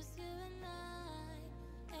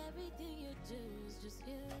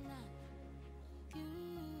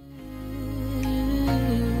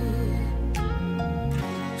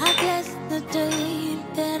 I guess the day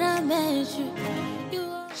that I met you,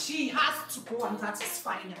 She has to go and that is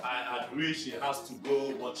final. I agree she has to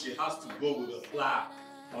go, but she has to go with a plan.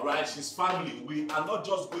 All right, she's family. We are not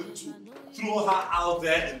just going to throw her out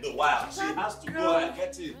there in the wild. She has to go and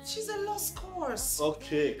get it. She's a lost cause.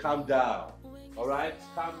 Okay, calm down. All right,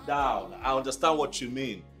 calm down. I understand what you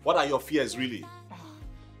mean. What are your fears really?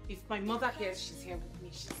 If my mother hears she's here with me,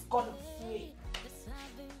 she's gonna flee.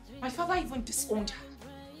 My father even disowned her.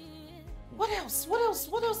 What else? What else?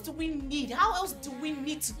 What else do we need? How else do we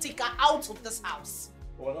need to take her out of this house?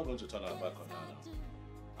 Well, we're not going to turn our back on her now,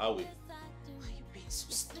 are we? Why are you being so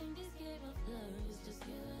stupid?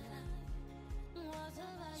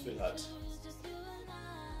 Sweetheart,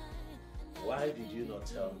 why did you not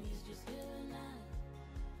tell me?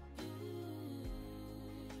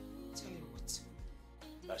 Tell you what?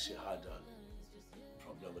 That she had a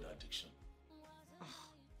problem with addiction. Oh,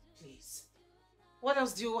 please. What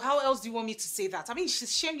else how else do you want me to say that? I mean,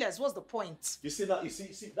 she's shameless. What's the point? You see that? You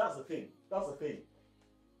see, that's the thing. That's the thing.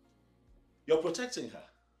 You're protecting her.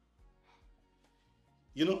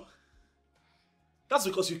 You know? That's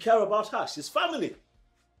because you care about her. She's family.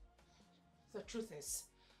 The truth is,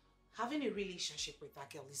 having a relationship with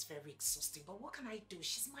that girl is very exhausting. But what can I do?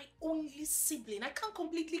 She's my only sibling. I can't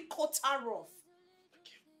completely cut her off.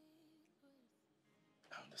 Okay.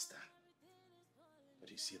 I understand.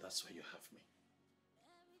 But you see, that's why you have me.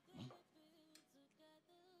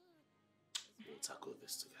 We'll tackle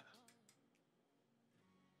this together.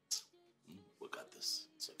 We got this.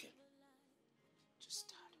 It's okay. Just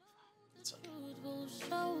start over. It's okay.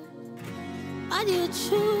 Why do you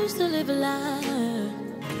choose to live a lie?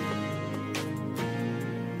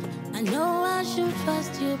 I know I should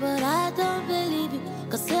trust you, but I don't believe you.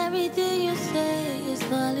 Cause everything you say is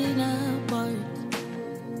falling apart.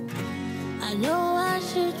 I know I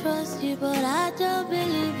should trust you, but I don't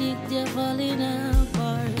believe you. They're falling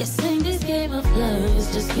apart. You sing this game of love,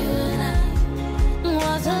 it's just you and I.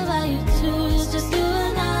 What's about you two, it's just you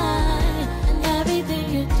and I. And everything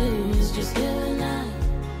you do is just you and I.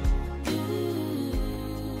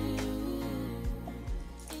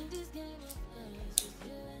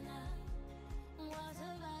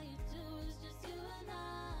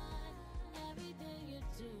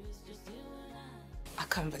 I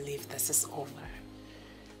can't believe this is over.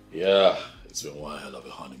 Yeah, it's been one hell of a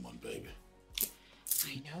honeymoon, baby.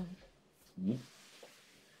 I know.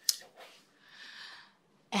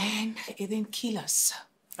 And it didn't kill us,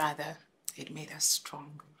 rather. It made us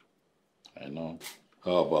strong. I know.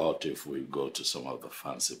 How about if we go to some of the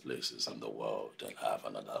fancy places in the world and have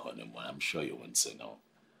another honeymoon? I'm sure you won't say no.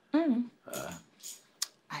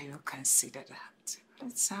 I will consider that.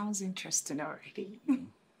 It sounds interesting already.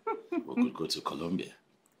 We could go to Colombia.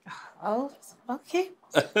 Oh, okay.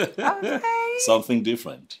 Okay. Something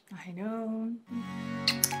different. I know.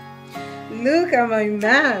 Look at my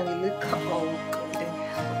man. We look all good and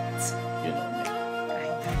healthy. You know me.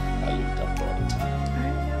 I I look up all the time.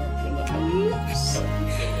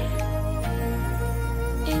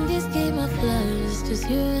 In this game of love, it's just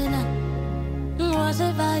you and I.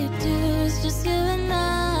 Whatever you do, it's just you and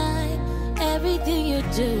I. Everything you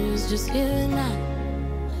do is just you and I.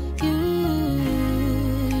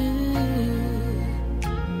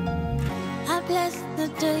 I bless the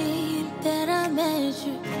day that I met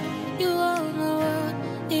you. You are my world,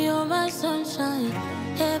 you're my sunshine.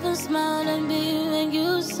 Heaven smiled at me when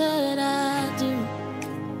you said I do.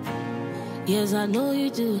 Yes, I know you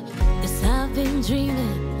do. Yes, I've been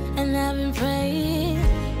dreaming and I've been praying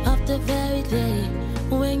of the very day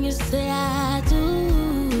when you say I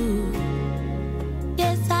do.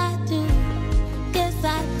 Yes, I do. Yes,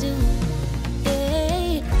 I do.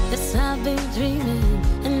 Yeah. Yes, I've been dreaming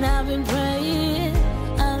and I've been praying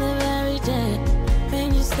on the very day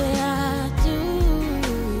when you say I do.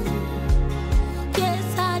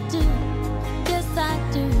 Yes, I do. Yes, I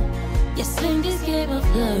do. Yes, in this game of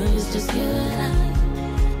love, it's just you and I.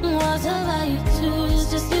 Whatever you do, it's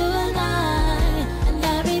just you and I. And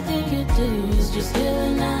everything you do is just you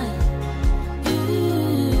and I.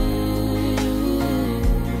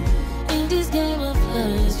 In this game of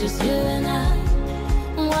love, it's just you and I.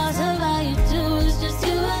 Whatever you do is just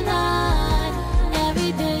you and I.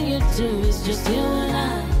 Everything you do is just you and I.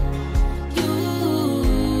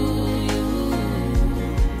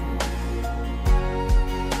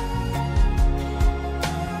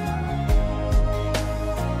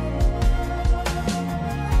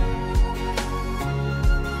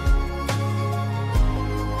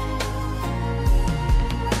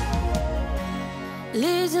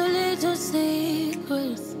 Little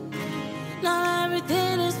secrets. Now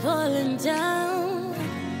everything is falling down.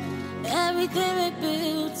 Everything we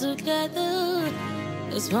built together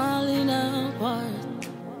is falling apart.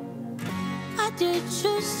 I did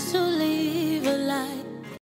choose to live a life